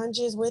take the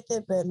punches with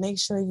it, but make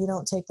sure you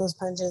don't take those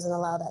punches and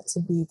allow that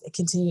to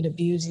continue to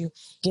abuse you.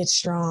 Get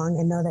strong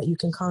and know that you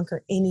can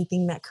conquer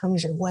anything that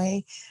comes your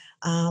way.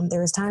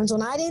 There was times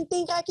when I didn't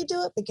think I could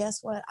do it, but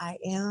guess what? I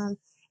am,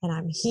 and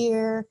I'm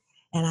here.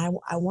 And I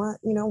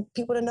want,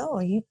 people to know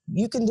you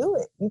can do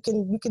it. You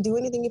can do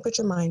anything you put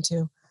your mind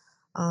to.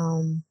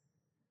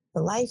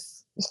 But life,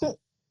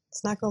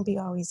 it's not going to be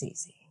always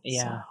easy.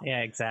 Yeah,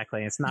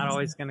 exactly. It's not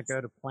always going to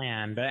go to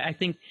plan. But I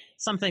think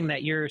something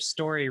that your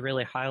story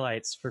really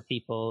highlights for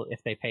people,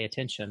 if they pay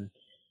attention,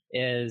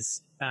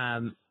 is,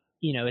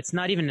 it's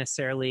not even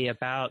necessarily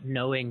about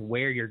knowing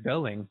where you're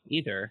going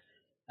either,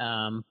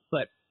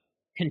 but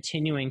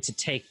continuing to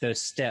take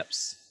those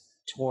steps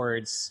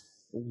towards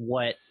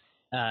what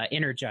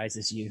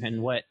energizes you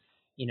and what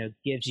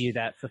gives you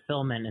that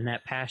fulfillment and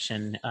that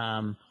passion,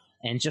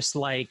 and just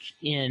like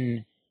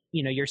in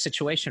your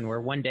situation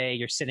where one day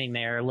you're sitting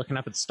there looking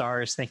up at the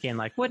stars thinking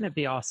like, wouldn't it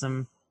be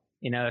awesome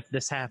if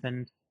this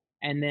happened,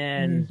 and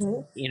then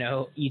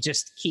you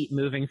just keep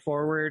moving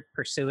forward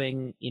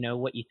pursuing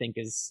what you think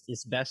is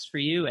best for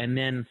you, and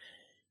then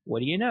what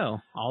do you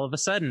know? All of a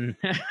sudden,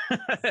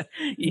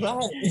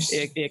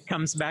 it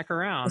comes back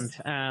around.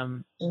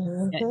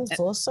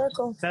 Full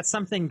circle. That's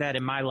something that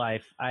in my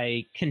life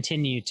I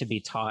continue to be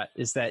taught,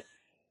 is that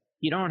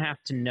you don't have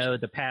to know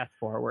the path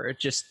forward.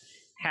 Just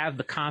have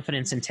the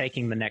confidence in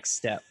taking the next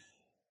step.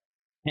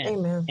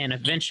 Amen. And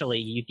eventually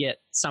you get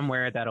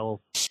somewhere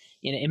that'll,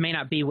 it may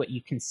not be what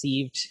you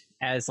conceived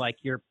as like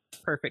your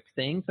perfect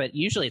thing, but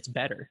usually it's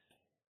better.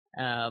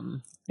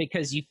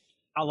 Because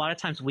a lot of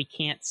times we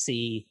can't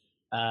see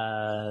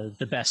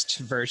the best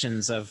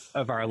versions of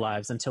our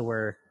lives until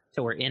we're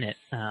in it.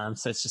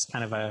 So it's just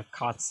kind of a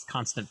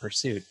constant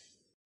pursuit.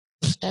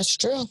 That's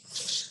true.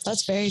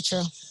 That's very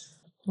true.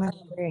 I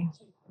agree.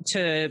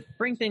 To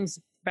bring things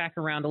back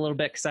around a little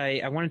bit, because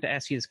I wanted to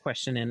ask you this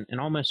question and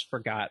almost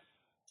forgot.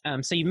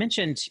 So you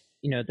mentioned,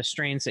 the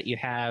strains that you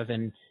have,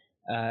 and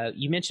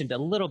you mentioned a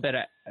little bit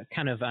of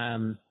kind of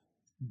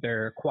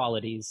their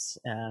qualities.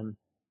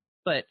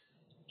 But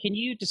can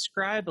you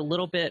describe a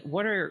little bit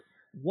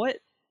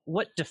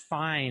what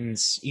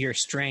defines your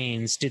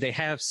strains? Do they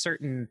have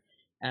certain,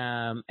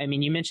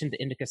 you mentioned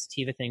the indica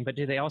sativa thing, but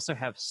do they also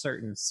have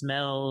certain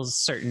smells,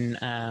 certain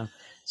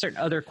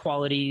other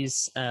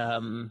qualities?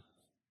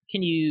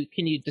 Can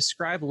you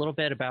describe a little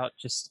bit about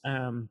just,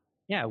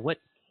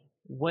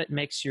 what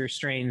makes your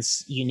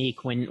strains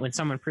unique when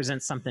someone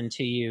presents something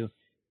to you,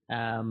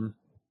 let's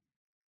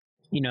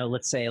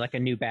say like a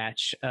new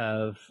batch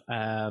of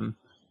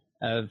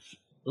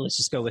let's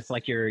just go with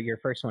like your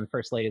first one,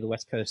 First Lady of the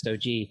West Coast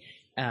OG.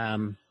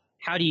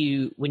 How do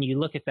you, when you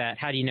look at that,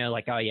 how do you know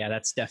like, oh yeah,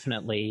 that's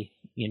definitely,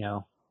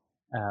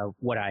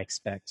 what I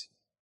expect?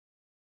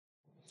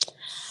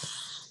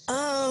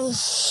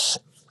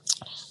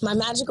 My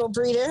magical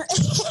breeder.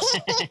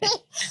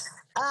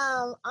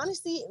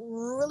 Honestly,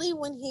 really,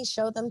 when he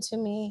showed them to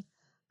me,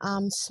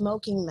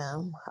 smoking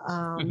them,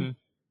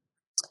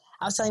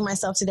 I was telling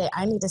myself today,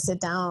 I need to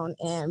sit down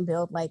and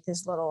build like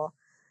this little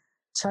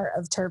chart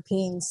of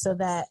terpenes so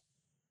that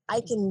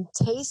I can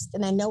taste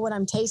and I know what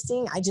I'm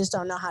tasting. I just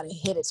don't know how to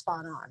hit it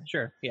spot on.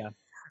 Sure. Yeah.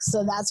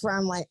 So that's where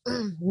I'm like,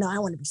 no, I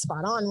want to be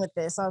spot on with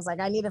this. So I was like,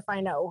 I need to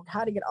find out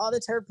how to get all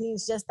the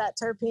terpenes, just that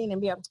terpene, and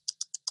be able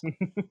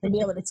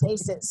to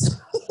taste it,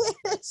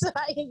 so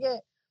I can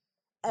get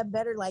a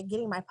better, like,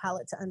 getting my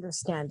palate to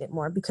understand it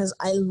more, because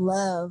I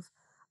love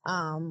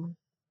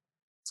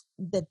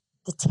the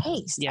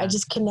taste. Yeah. I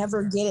just can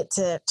never get it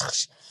to.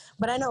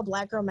 But I know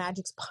Black Girl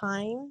Magic's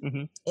pine.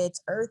 Mm-hmm.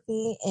 It's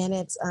earthy, and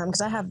it's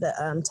because I have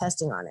the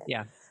testing on it.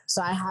 Yeah.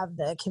 So I have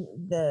the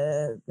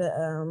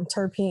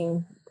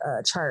terpene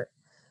chart,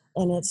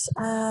 and it's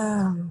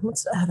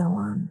what's the other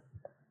one?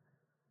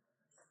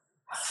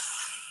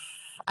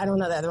 I don't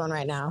know the other one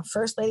right now.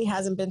 First Lady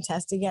hasn't been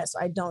tested yet, so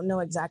I don't know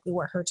exactly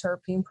what her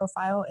terpene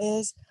profile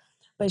is.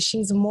 But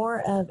she's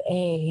more of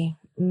a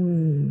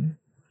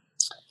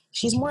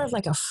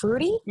like a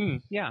fruity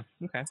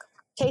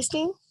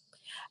tasting.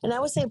 And I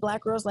would say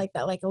Black Girl's like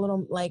that, like a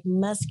little like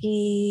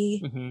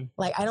musky. Mm-hmm.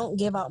 Like I don't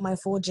give out my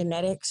full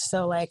genetics,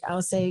 so like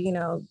I'll say,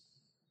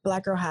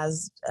 Black Girl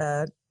has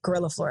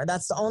Gorilla Flora.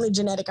 That's the only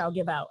genetic I'll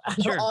give out. I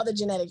know all the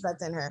genetics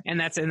that's in her. And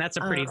that's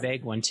a pretty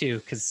vague one too,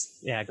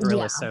 because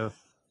Gorilla's so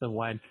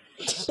wide.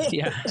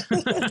 Yeah.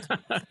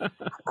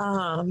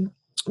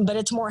 But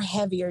it's more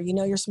heavier.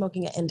 You're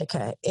smoking an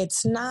indica.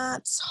 It's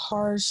not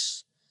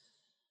harsh.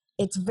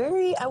 It's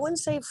very, I wouldn't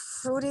say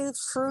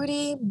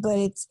fruity,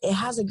 but it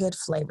has a good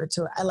flavor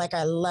to it.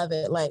 I love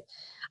it. Like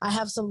I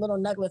have some little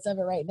nuggets of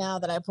it right now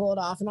that I pulled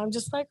off, and I'm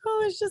just like,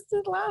 oh, it's just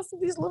the last of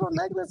these little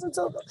nuggets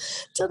until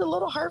the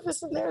little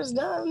harvest in there is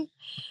done.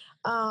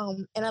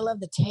 And I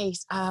love the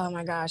taste. Oh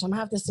my gosh, I'm gonna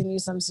have to send you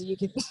some so you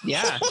can.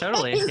 Yeah,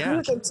 totally. Yeah,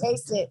 you can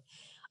taste it.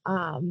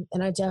 And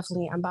I'm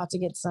about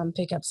to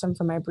pick up some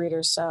for my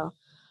breeders. So,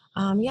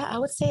 I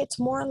would say it's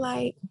more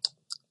like.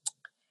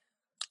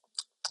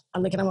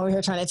 I'm looking. I'm over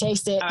here trying to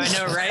taste it. I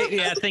know, right?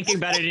 Yeah, thinking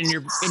about it in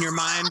your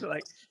mind,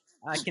 like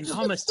I can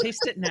almost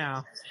taste it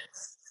now.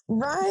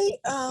 Right.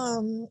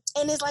 And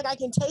it's like I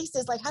can taste it.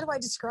 It's like, how do I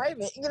describe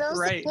it?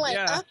 Right. Like,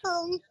 yeah.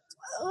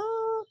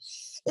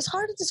 It's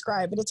hard to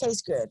describe, but it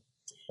tastes good.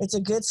 It's a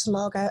good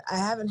smoke. I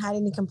haven't had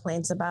any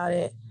complaints about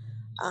it.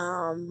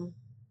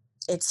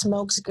 It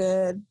smokes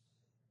good.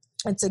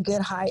 It's a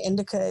good high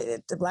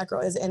indica. The Black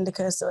Girl is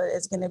indica, so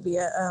it's going to be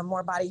a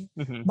more body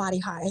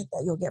high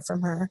that you'll get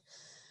from her.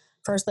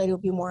 First Lady will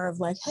be more of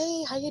like,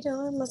 hey, how you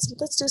doing? Let's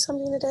do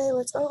something today.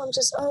 I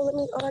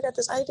got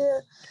this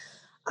idea.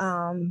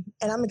 And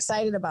I'm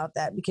excited about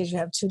that because you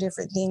have two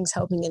different things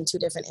helping in two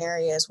different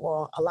areas.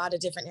 Well, a lot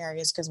of different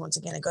areas, because once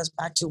again, it goes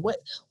back to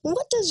what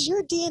does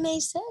your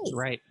DNA say?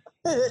 Right.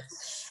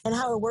 And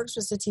how it works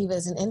with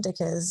sativas and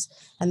indicas.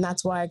 And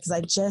that's why, because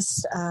I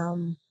just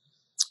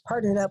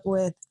partnered up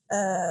with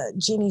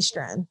Genie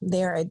Strand.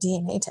 They're a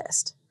DNA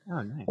test.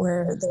 Oh, nice.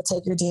 Where they'll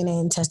take your DNA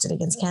and test it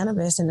against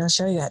cannabis, and they'll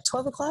show you at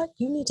 12 o'clock,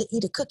 you need to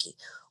eat a cookie,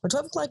 or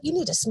 12 o'clock, you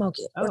need to smoke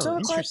it, or 12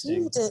 o'clock, you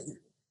need to,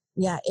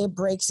 it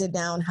breaks it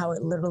down how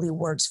it literally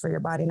works for your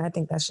body. And I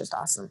think that's just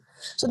awesome.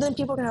 So then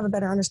people can have a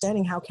better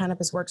understanding how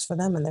cannabis works for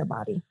them and their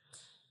body.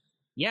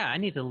 Yeah, I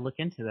need to look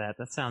into that.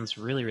 That sounds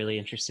really, really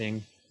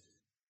interesting.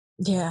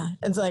 Yeah.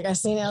 It's like, I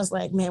seen it, I was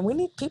like, man,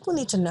 people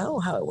need to know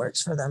how it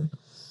works for them.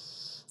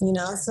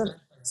 So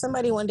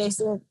somebody one day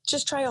said,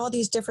 just try all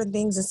these different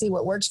things and see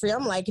what works for you.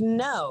 I'm like,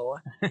 no,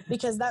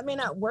 because that may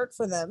not work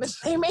for them.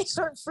 They may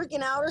start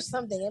freaking out or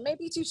something. It may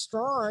be too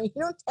strong.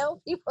 You don't tell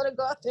people to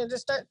go out there and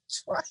just start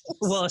trying.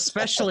 Well,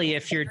 especially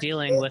if you're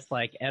dealing with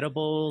like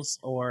edibles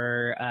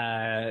or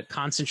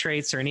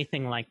concentrates or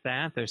anything like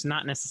that, there's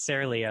not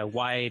necessarily a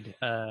wide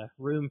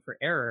room for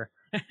error.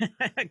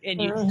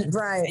 and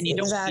you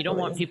don't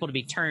want people to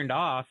be turned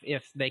off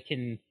if they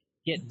can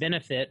get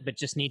benefit, but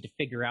just need to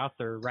figure out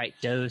their right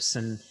dose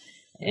and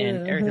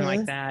everything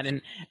like that.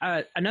 And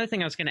another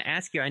thing I was going to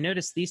ask you, I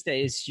noticed these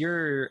days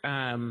you're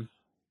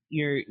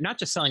not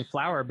just selling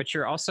flower, but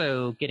you're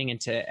also getting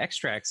into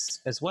extracts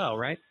as well,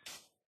 right?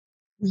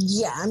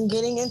 Yeah, I'm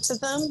getting into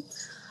them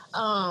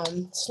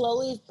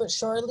slowly but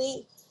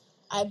surely.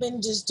 I've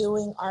been just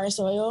doing RS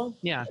oil,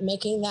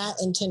 making that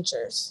in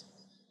tinctures.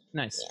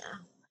 Nice. Yeah.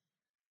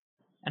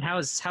 And how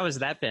has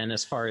that been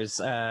as far as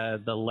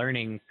the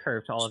learning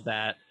curve to all of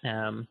that?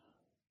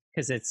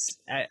 Because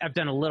I've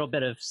done a little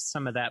bit of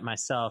some of that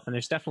myself, and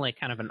there's definitely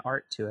kind of an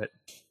art to it,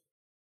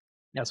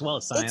 as well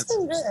as science. It's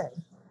been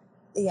good.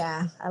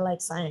 Yeah, I like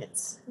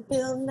science.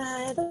 Bill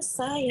Nye the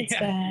Science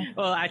Guy.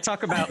 Well, I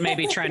talk about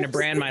maybe trying to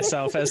brand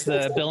myself as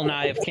the Bill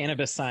Nye of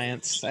cannabis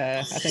science.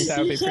 I think that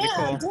would be pretty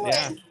cool.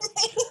 Yeah.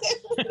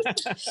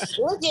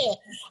 Look it,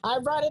 I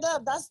brought it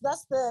up. That's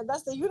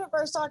the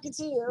universe talking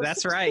to you.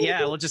 That's right.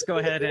 Yeah, we'll just go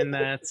ahead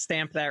and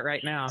stamp that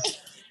right now.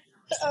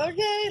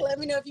 Okay, let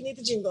me know if you need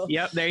the jingle.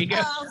 Yep, there you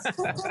go.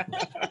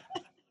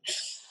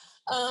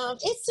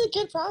 It's a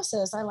good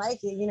process. I like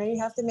it. You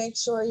have to make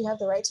sure you have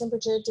the right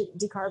temperature to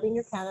decarbing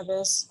your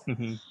cannabis.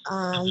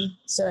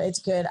 So it's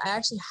good. I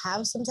actually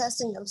have some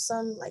testing of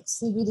some like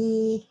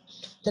CBD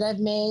that I've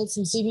made,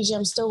 some CBG.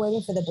 I'm still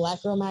waiting for the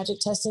Black Girl Magic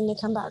testing to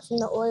come back from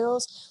the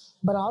oils,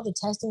 but all the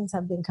testings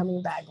have been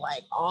coming back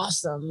like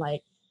awesome.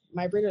 Like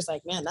my breeder's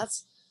like, man,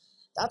 that's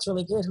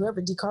really good.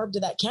 Whoever decarbed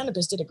that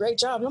cannabis did a great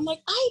job. And I'm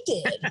like, I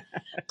did.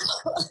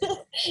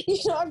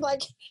 I'm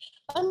like,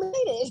 I made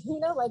it.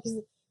 Like,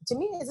 to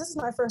me, this is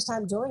my first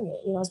time doing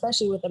it.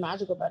 Especially with the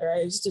magical butter.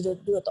 I used to do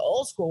it the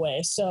old school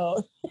way.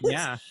 So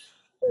Yeah.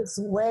 It's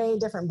way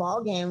different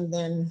ball game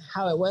than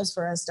how it was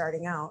for us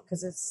starting out.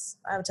 Because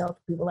I would tell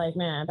people like,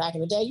 man, back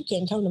in the day, you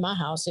couldn't come to my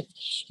house if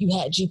you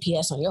had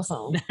GPS on your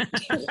phone.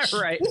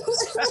 Right.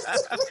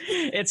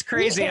 It's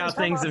crazy how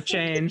things have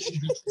changed.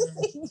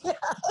 Yeah.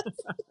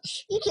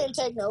 You couldn't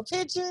take no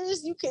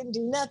pictures. You couldn't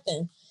do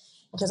nothing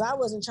because I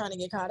wasn't trying to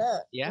get caught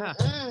up. Yeah.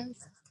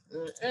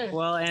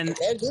 Well, and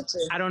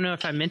I don't know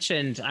if I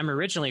mentioned, I'm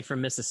originally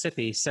from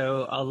Mississippi,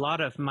 so a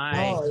lot of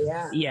my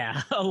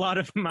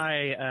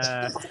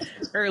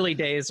early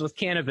days with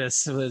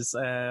cannabis was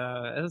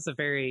it was a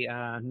very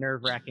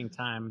nerve-wracking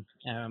time.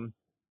 I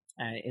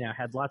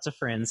had lots of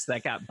friends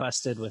that got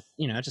busted with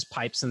just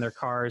pipes in their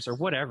cars or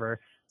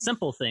whatever,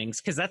 simple things,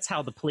 because that's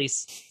how the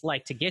police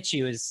like to get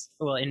you. Is,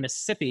 well, in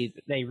Mississippi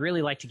they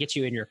really like to get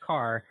you in your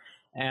car.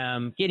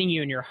 Getting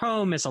you in your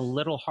home is a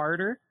little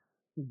harder.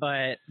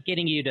 But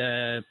getting you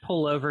to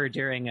pull over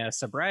during a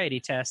sobriety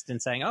test and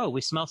saying, "Oh,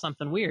 we smell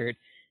something weird,"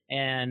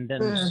 and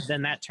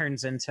then that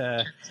turns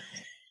into,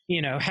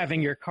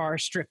 having your car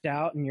stripped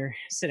out and you're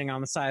sitting on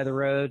the side of the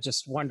road,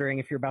 just wondering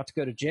if you're about to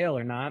go to jail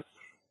or not.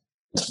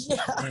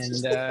 Yeah.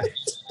 And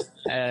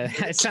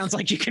it sounds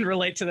like you can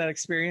relate to that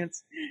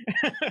experience.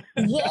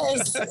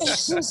 Yes.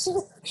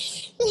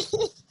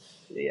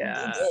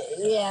 Yeah.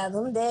 Yeah,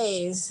 them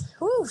days.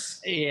 Whew.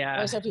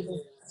 Yeah. I tell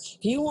people, if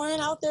you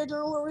weren't out there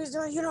doing what we was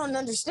doing, you don't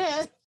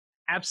understand.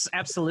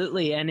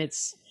 Absolutely. And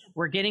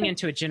we're getting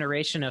into a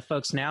generation of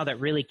folks now that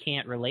really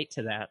can't relate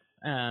to that.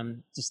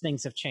 Just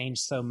things have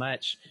changed so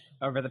much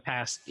over the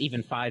past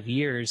even 5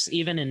 years,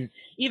 even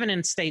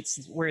in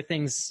states where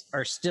things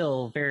are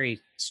still very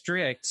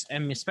strict. I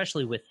mean,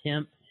 especially with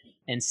hemp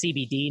and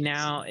CBD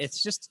now,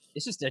 it's just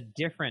a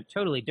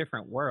totally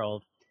different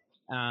world.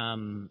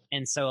 And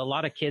so a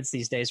lot of kids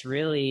these days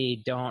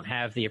really don't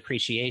have the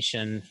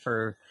appreciation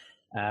for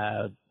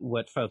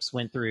what folks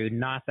went through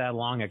not that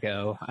long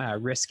ago,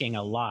 risking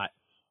a lot,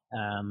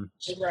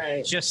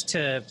 right, just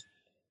to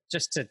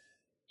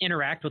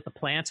interact with the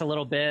plant a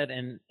little bit,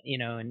 and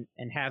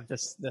and have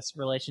this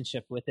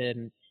relationship with it.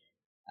 And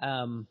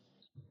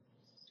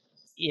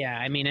yeah,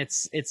 I mean,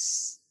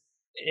 it's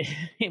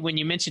when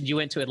you mentioned you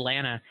went to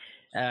Atlanta,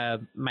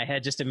 my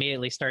head just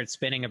immediately started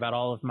spinning about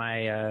all of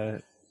my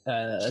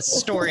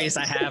stories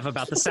I have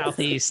about the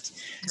Southeast.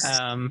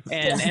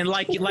 And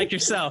like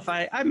yourself,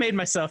 I made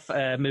myself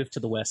move to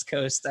the West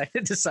Coast. I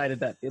decided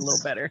that'd be a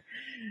little better.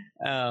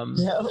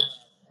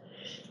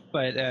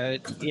 But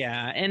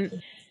yeah,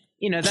 and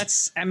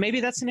that's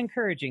maybe that's an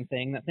encouraging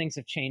thing, that things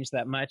have changed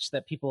that much,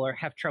 that people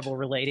have trouble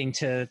relating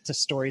to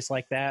stories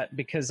like that,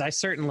 because I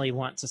certainly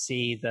want to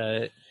see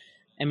the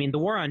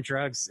war on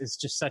drugs is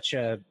just such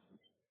a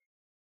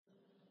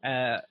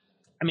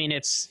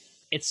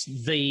it's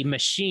the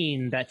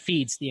machine that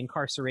feeds the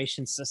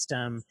incarceration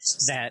system,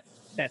 that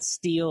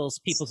steals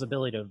people's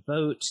ability to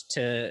vote,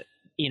 to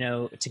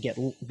get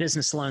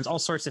business loans, all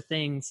sorts of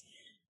things.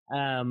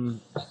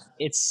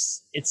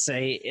 It's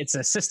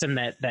a system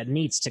that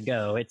needs to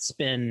go. It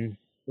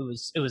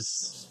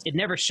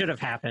never should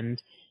have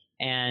happened,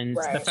 and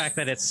the fact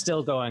that it's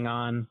still going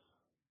on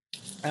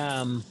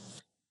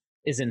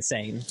is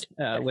insane,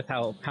 with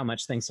how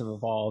much things have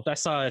evolved. I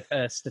saw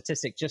a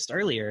statistic just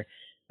earlier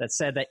that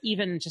said that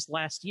even just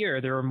last year,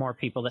 there were more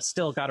people that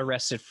still got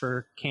arrested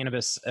for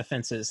cannabis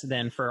offenses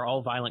than for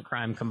all violent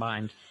crime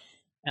combined.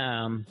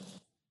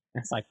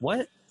 It's like,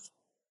 what?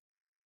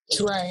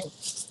 Right.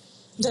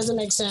 Doesn't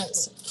make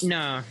sense.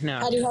 No.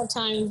 How do you have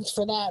time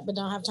for that, but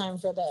don't have time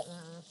for that?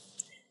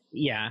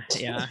 Yeah.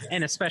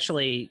 And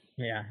especially,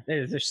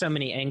 there's so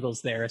many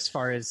angles there as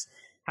far as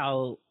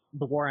how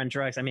the war on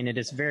drugs, it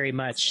is very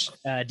much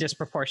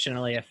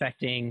disproportionately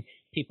affecting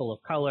people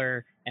of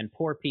color and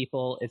poor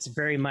people. It's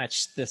very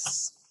much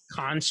this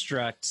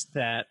construct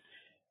that,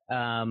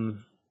 I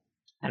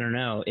don't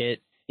know,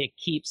 it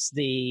keeps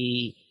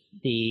the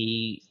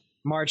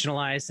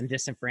marginalized and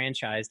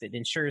disenfranchised. It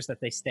ensures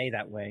that they stay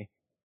that way.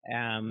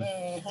 And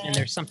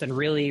there's something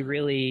really,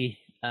 really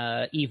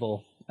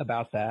evil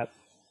about that,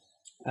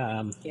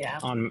 on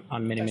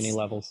many, many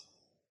levels.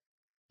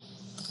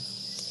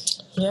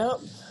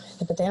 Yep.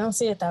 But they don't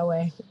see it that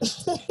way.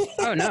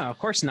 Oh, no, of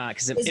course not,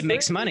 because it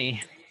makes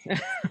money.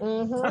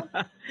 Mm-hmm.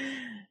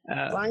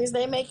 As long as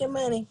they making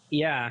money.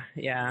 Yeah,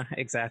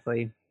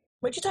 exactly.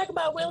 Would you talk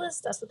about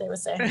Willis? That's what they would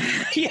say.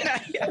 yeah,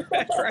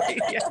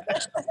 right. Yeah.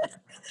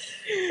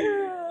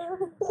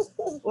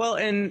 Well,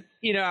 and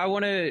I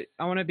want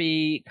to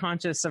be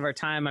conscious of our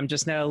time. I'm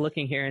just now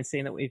looking here and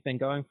seeing that we've been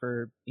going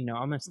for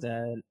almost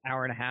an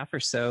hour and a half or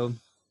so.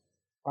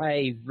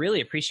 I really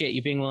appreciate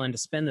you being willing to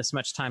spend this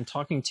much time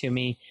talking to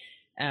me.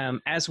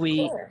 As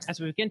we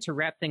begin to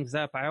wrap things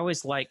up, I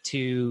always like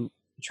to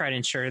try to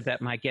ensure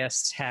that my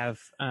guests have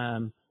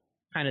kind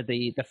of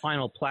the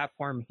final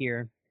platform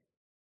here.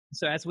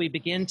 So as we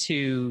begin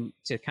to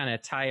kind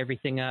of tie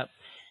everything up,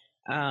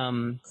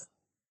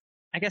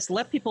 I guess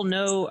let people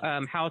know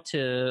how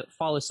to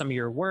follow some of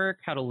your work,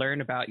 how to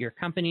learn about your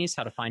companies,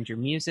 how to find your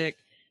music.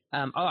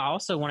 I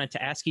also wanted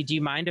to ask you, do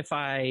you mind if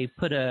I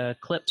put a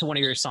clip to one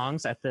of your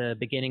songs at the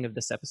beginning of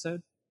this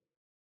episode?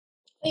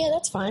 Yeah,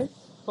 that's fine.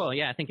 Cool.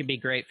 Yeah, I think it'd be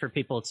great for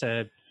people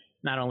to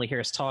not only hear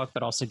us talk,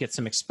 but also get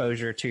some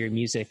exposure to your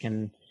music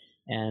and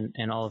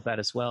all of that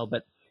as well.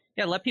 But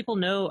yeah, let people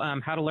know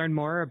how to learn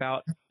more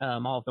about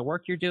all of the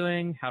work you're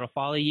doing, how to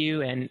follow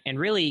you, and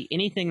really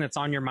anything that's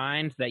on your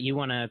mind that you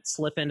want to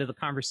slip into the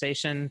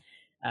conversation.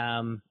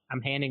 I'm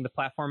handing the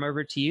platform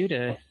over to you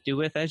to do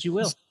with as you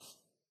will.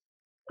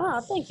 Oh,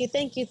 thank you.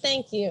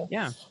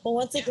 Yeah. Well,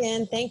 once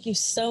again, thank you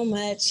so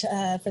much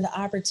for the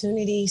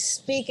opportunity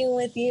speaking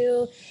with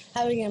you,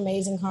 having an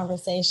amazing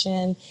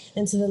conversation.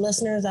 And to the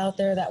listeners out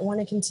there that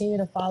want to continue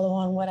to follow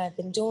on what I've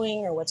been doing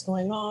or what's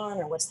going on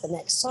or what's the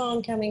next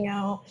song coming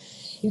out,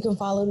 you can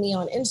follow me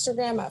on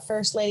Instagram at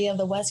First Lady of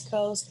the West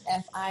Coast,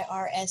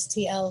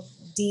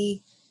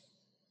 FIRSTLD,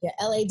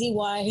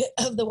 LADY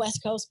of the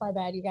West Coast. My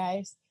bad, you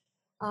guys.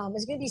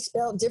 It's going to be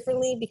spelled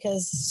differently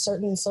because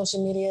certain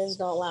social medias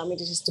don't allow me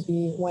to just to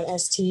be one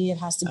ST. It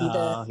has to be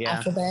the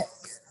alphabet.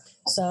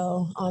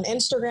 So on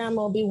Instagram,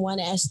 it'll be one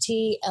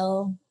ST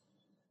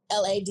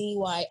LADY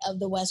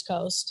of the West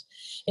Coast.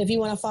 If you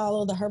want to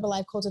follow the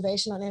Herbalife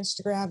Cultivation on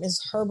Instagram,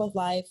 is Herb of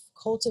Life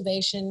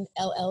Cultivation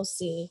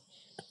LLC.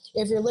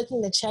 If you're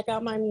looking to check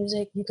out my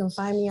music, you can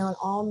find me on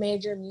all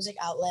major music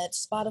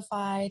outlets: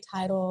 Spotify,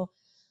 Tidal,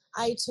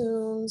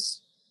 iTunes,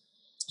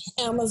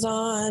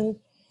 Amazon.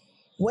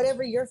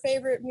 Whatever your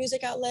favorite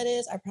music outlet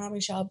is, I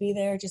promise you I'll be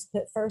there. Just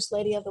put First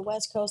Lady of the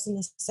West Coast in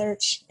the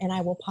search and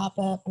I will pop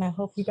up. And I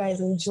hope you guys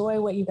enjoy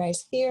what you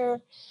guys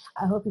hear.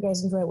 I hope you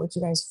guys enjoy what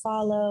you guys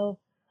follow.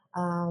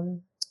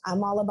 I'm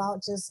all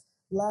about just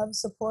love,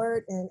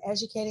 support, and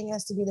educating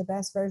us to be the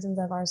best versions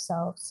of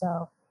ourselves.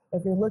 So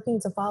if you're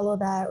looking to follow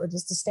that or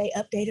just to stay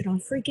updated on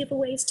free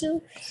giveaways too,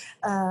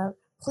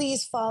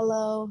 please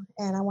follow.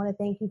 And I want to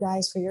thank you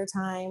guys for your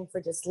time,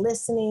 for just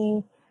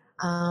listening.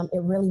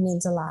 It really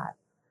means a lot.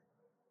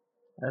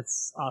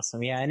 That's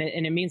awesome. Yeah. And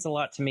it means a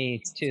lot to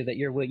me too, that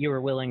you were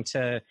willing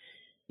to,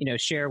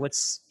 share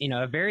what's,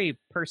 a very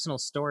personal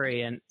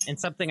story and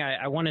something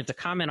I wanted to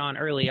comment on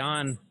early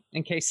on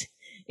in case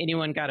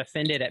anyone got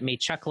offended at me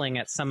chuckling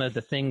at some of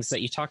the things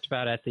that you talked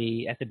about at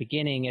the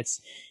beginning.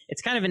 It's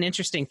kind of an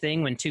interesting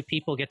thing when two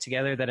people get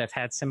together that have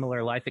had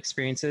similar life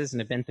experiences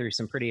and have been through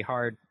some pretty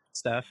hard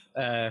stuff,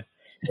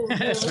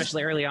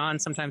 especially early on.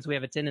 Sometimes we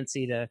have a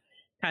tendency to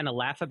kind of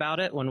laugh about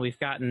it when we've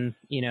gotten,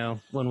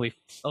 when we've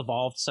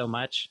evolved so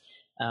much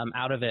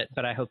out of it.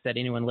 But I hope that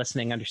anyone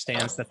listening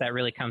understands that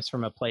really comes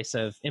from a place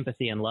of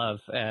empathy and love,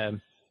 when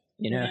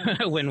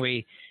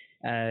we,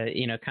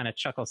 kind of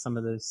chuckle some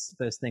of those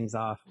things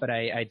off. But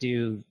I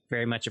do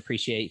very much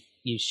appreciate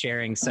you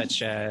sharing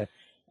such a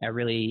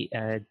really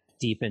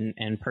deep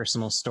and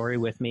personal story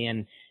with me.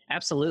 And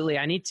absolutely,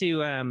 I need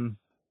to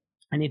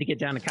get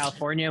down to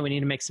California. We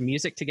need to make some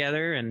music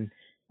together and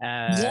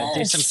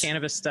do some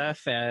cannabis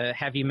stuff,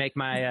 have you make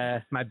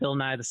my Bill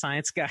Nye the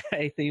Science Guy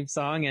theme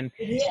song. And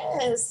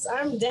yes,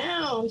 I'm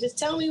down. Just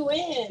tell me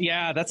when.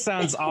 Yeah, that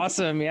sounds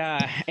awesome.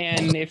 Yeah.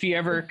 And if you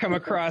ever come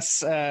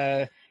across,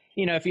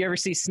 if you ever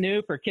see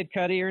Snoop or Kid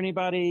Cudi or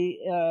anybody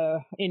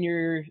in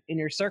your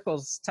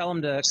circles, tell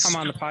them to come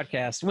on the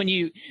podcast. When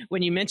you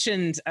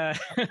mentioned, I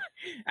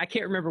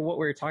can't remember what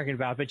we were talking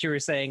about, but you were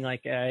saying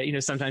like,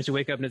 sometimes you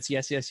wake up and it's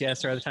yes, yes,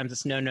 yes, or other times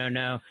it's no, no,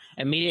 no.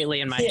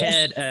 Immediately in my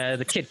head,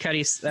 the Kid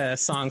Cudi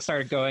song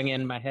started going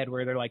in my head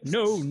where they're like,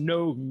 no,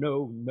 no,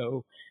 no,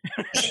 no.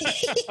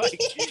 Like,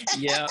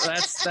 yeah,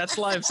 that's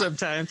life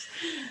sometimes.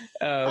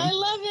 I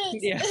love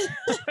it. Yeah.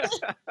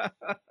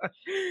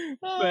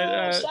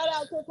 But shout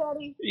out to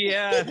Cody.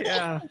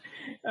 Yeah.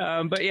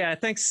 But yeah,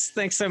 thanks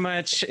so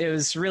much. It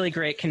was really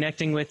great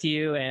connecting with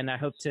you, and I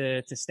hope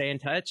to stay in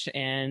touch,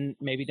 and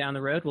maybe down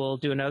the road we'll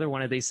do another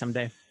one of these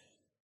someday.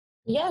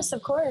 Yes,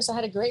 of course. I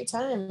had a great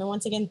time. And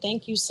once again,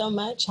 thank you so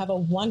much. Have a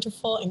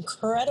wonderful,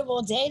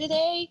 incredible day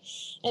today.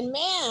 And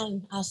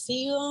man, I'll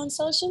see you on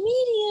social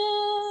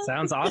media.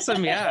 Sounds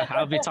awesome. Yeah,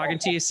 I'll be talking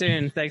to you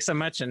soon. Thanks so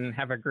much, and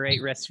have a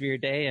great rest of your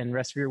day and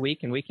rest of your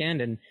week and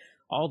weekend and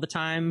all the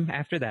time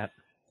after that.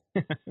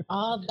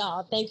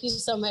 Oh, thank you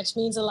so much.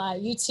 Means a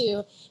lot. You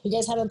too. You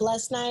guys have a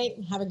blessed night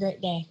and have a great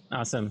day.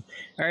 Awesome.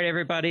 All right,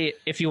 everybody.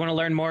 If you want to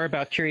learn more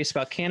about Curious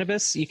About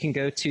Cannabis, you can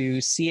go to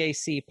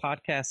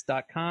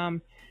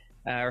cacpodcast.com.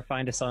 Or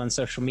find us on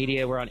social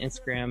media. We're on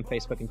Instagram,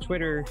 Facebook, and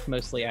Twitter,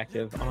 mostly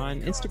active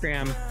on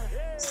Instagram.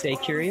 Stay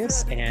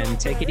curious and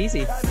take it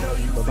easy.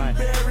 Bye-bye.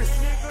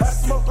 I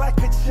smoke like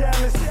a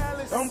chalice.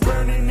 I'm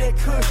burning that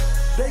kush.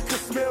 They could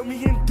smell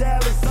me in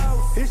Dallas.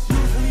 It's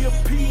usually a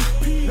P,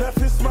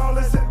 nothing small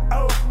as an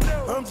O.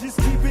 I'm just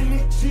keeping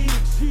it G.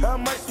 I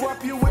might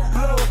swap you with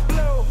blow.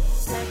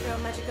 Black girl,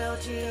 magic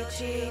OG,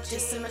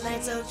 just in my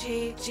nights OG,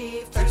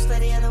 First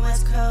Lady of the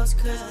West Coast,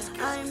 cause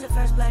I'm the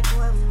first black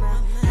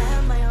woman. I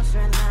have my own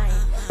strand line.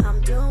 I'm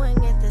doing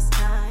it this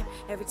time.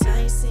 Every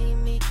time you see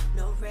me,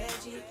 no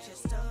Reggie,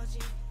 just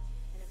OG.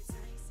 And every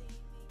time you see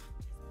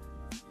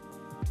me,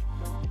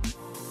 just...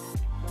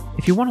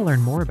 If you want to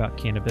learn more about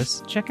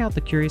cannabis, check out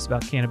the Curious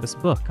About Cannabis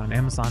book on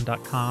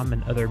Amazon.com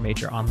and other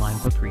major online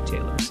book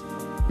retailers.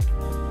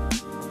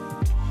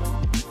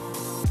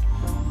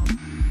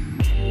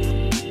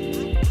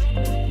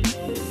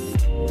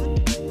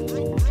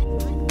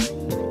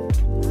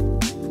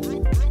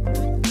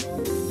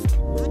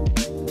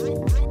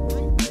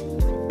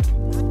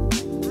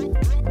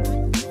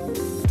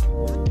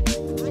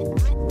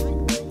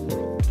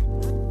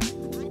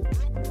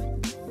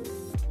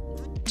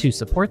 To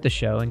support the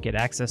show and get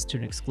access to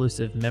an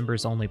exclusive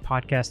members-only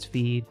podcast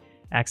feed,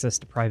 access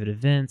to private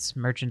events,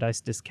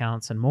 merchandise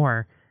discounts, and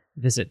more,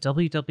 visit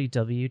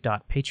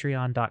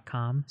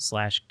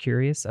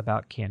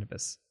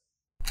www.patreon.com/curiousaboutcannabis.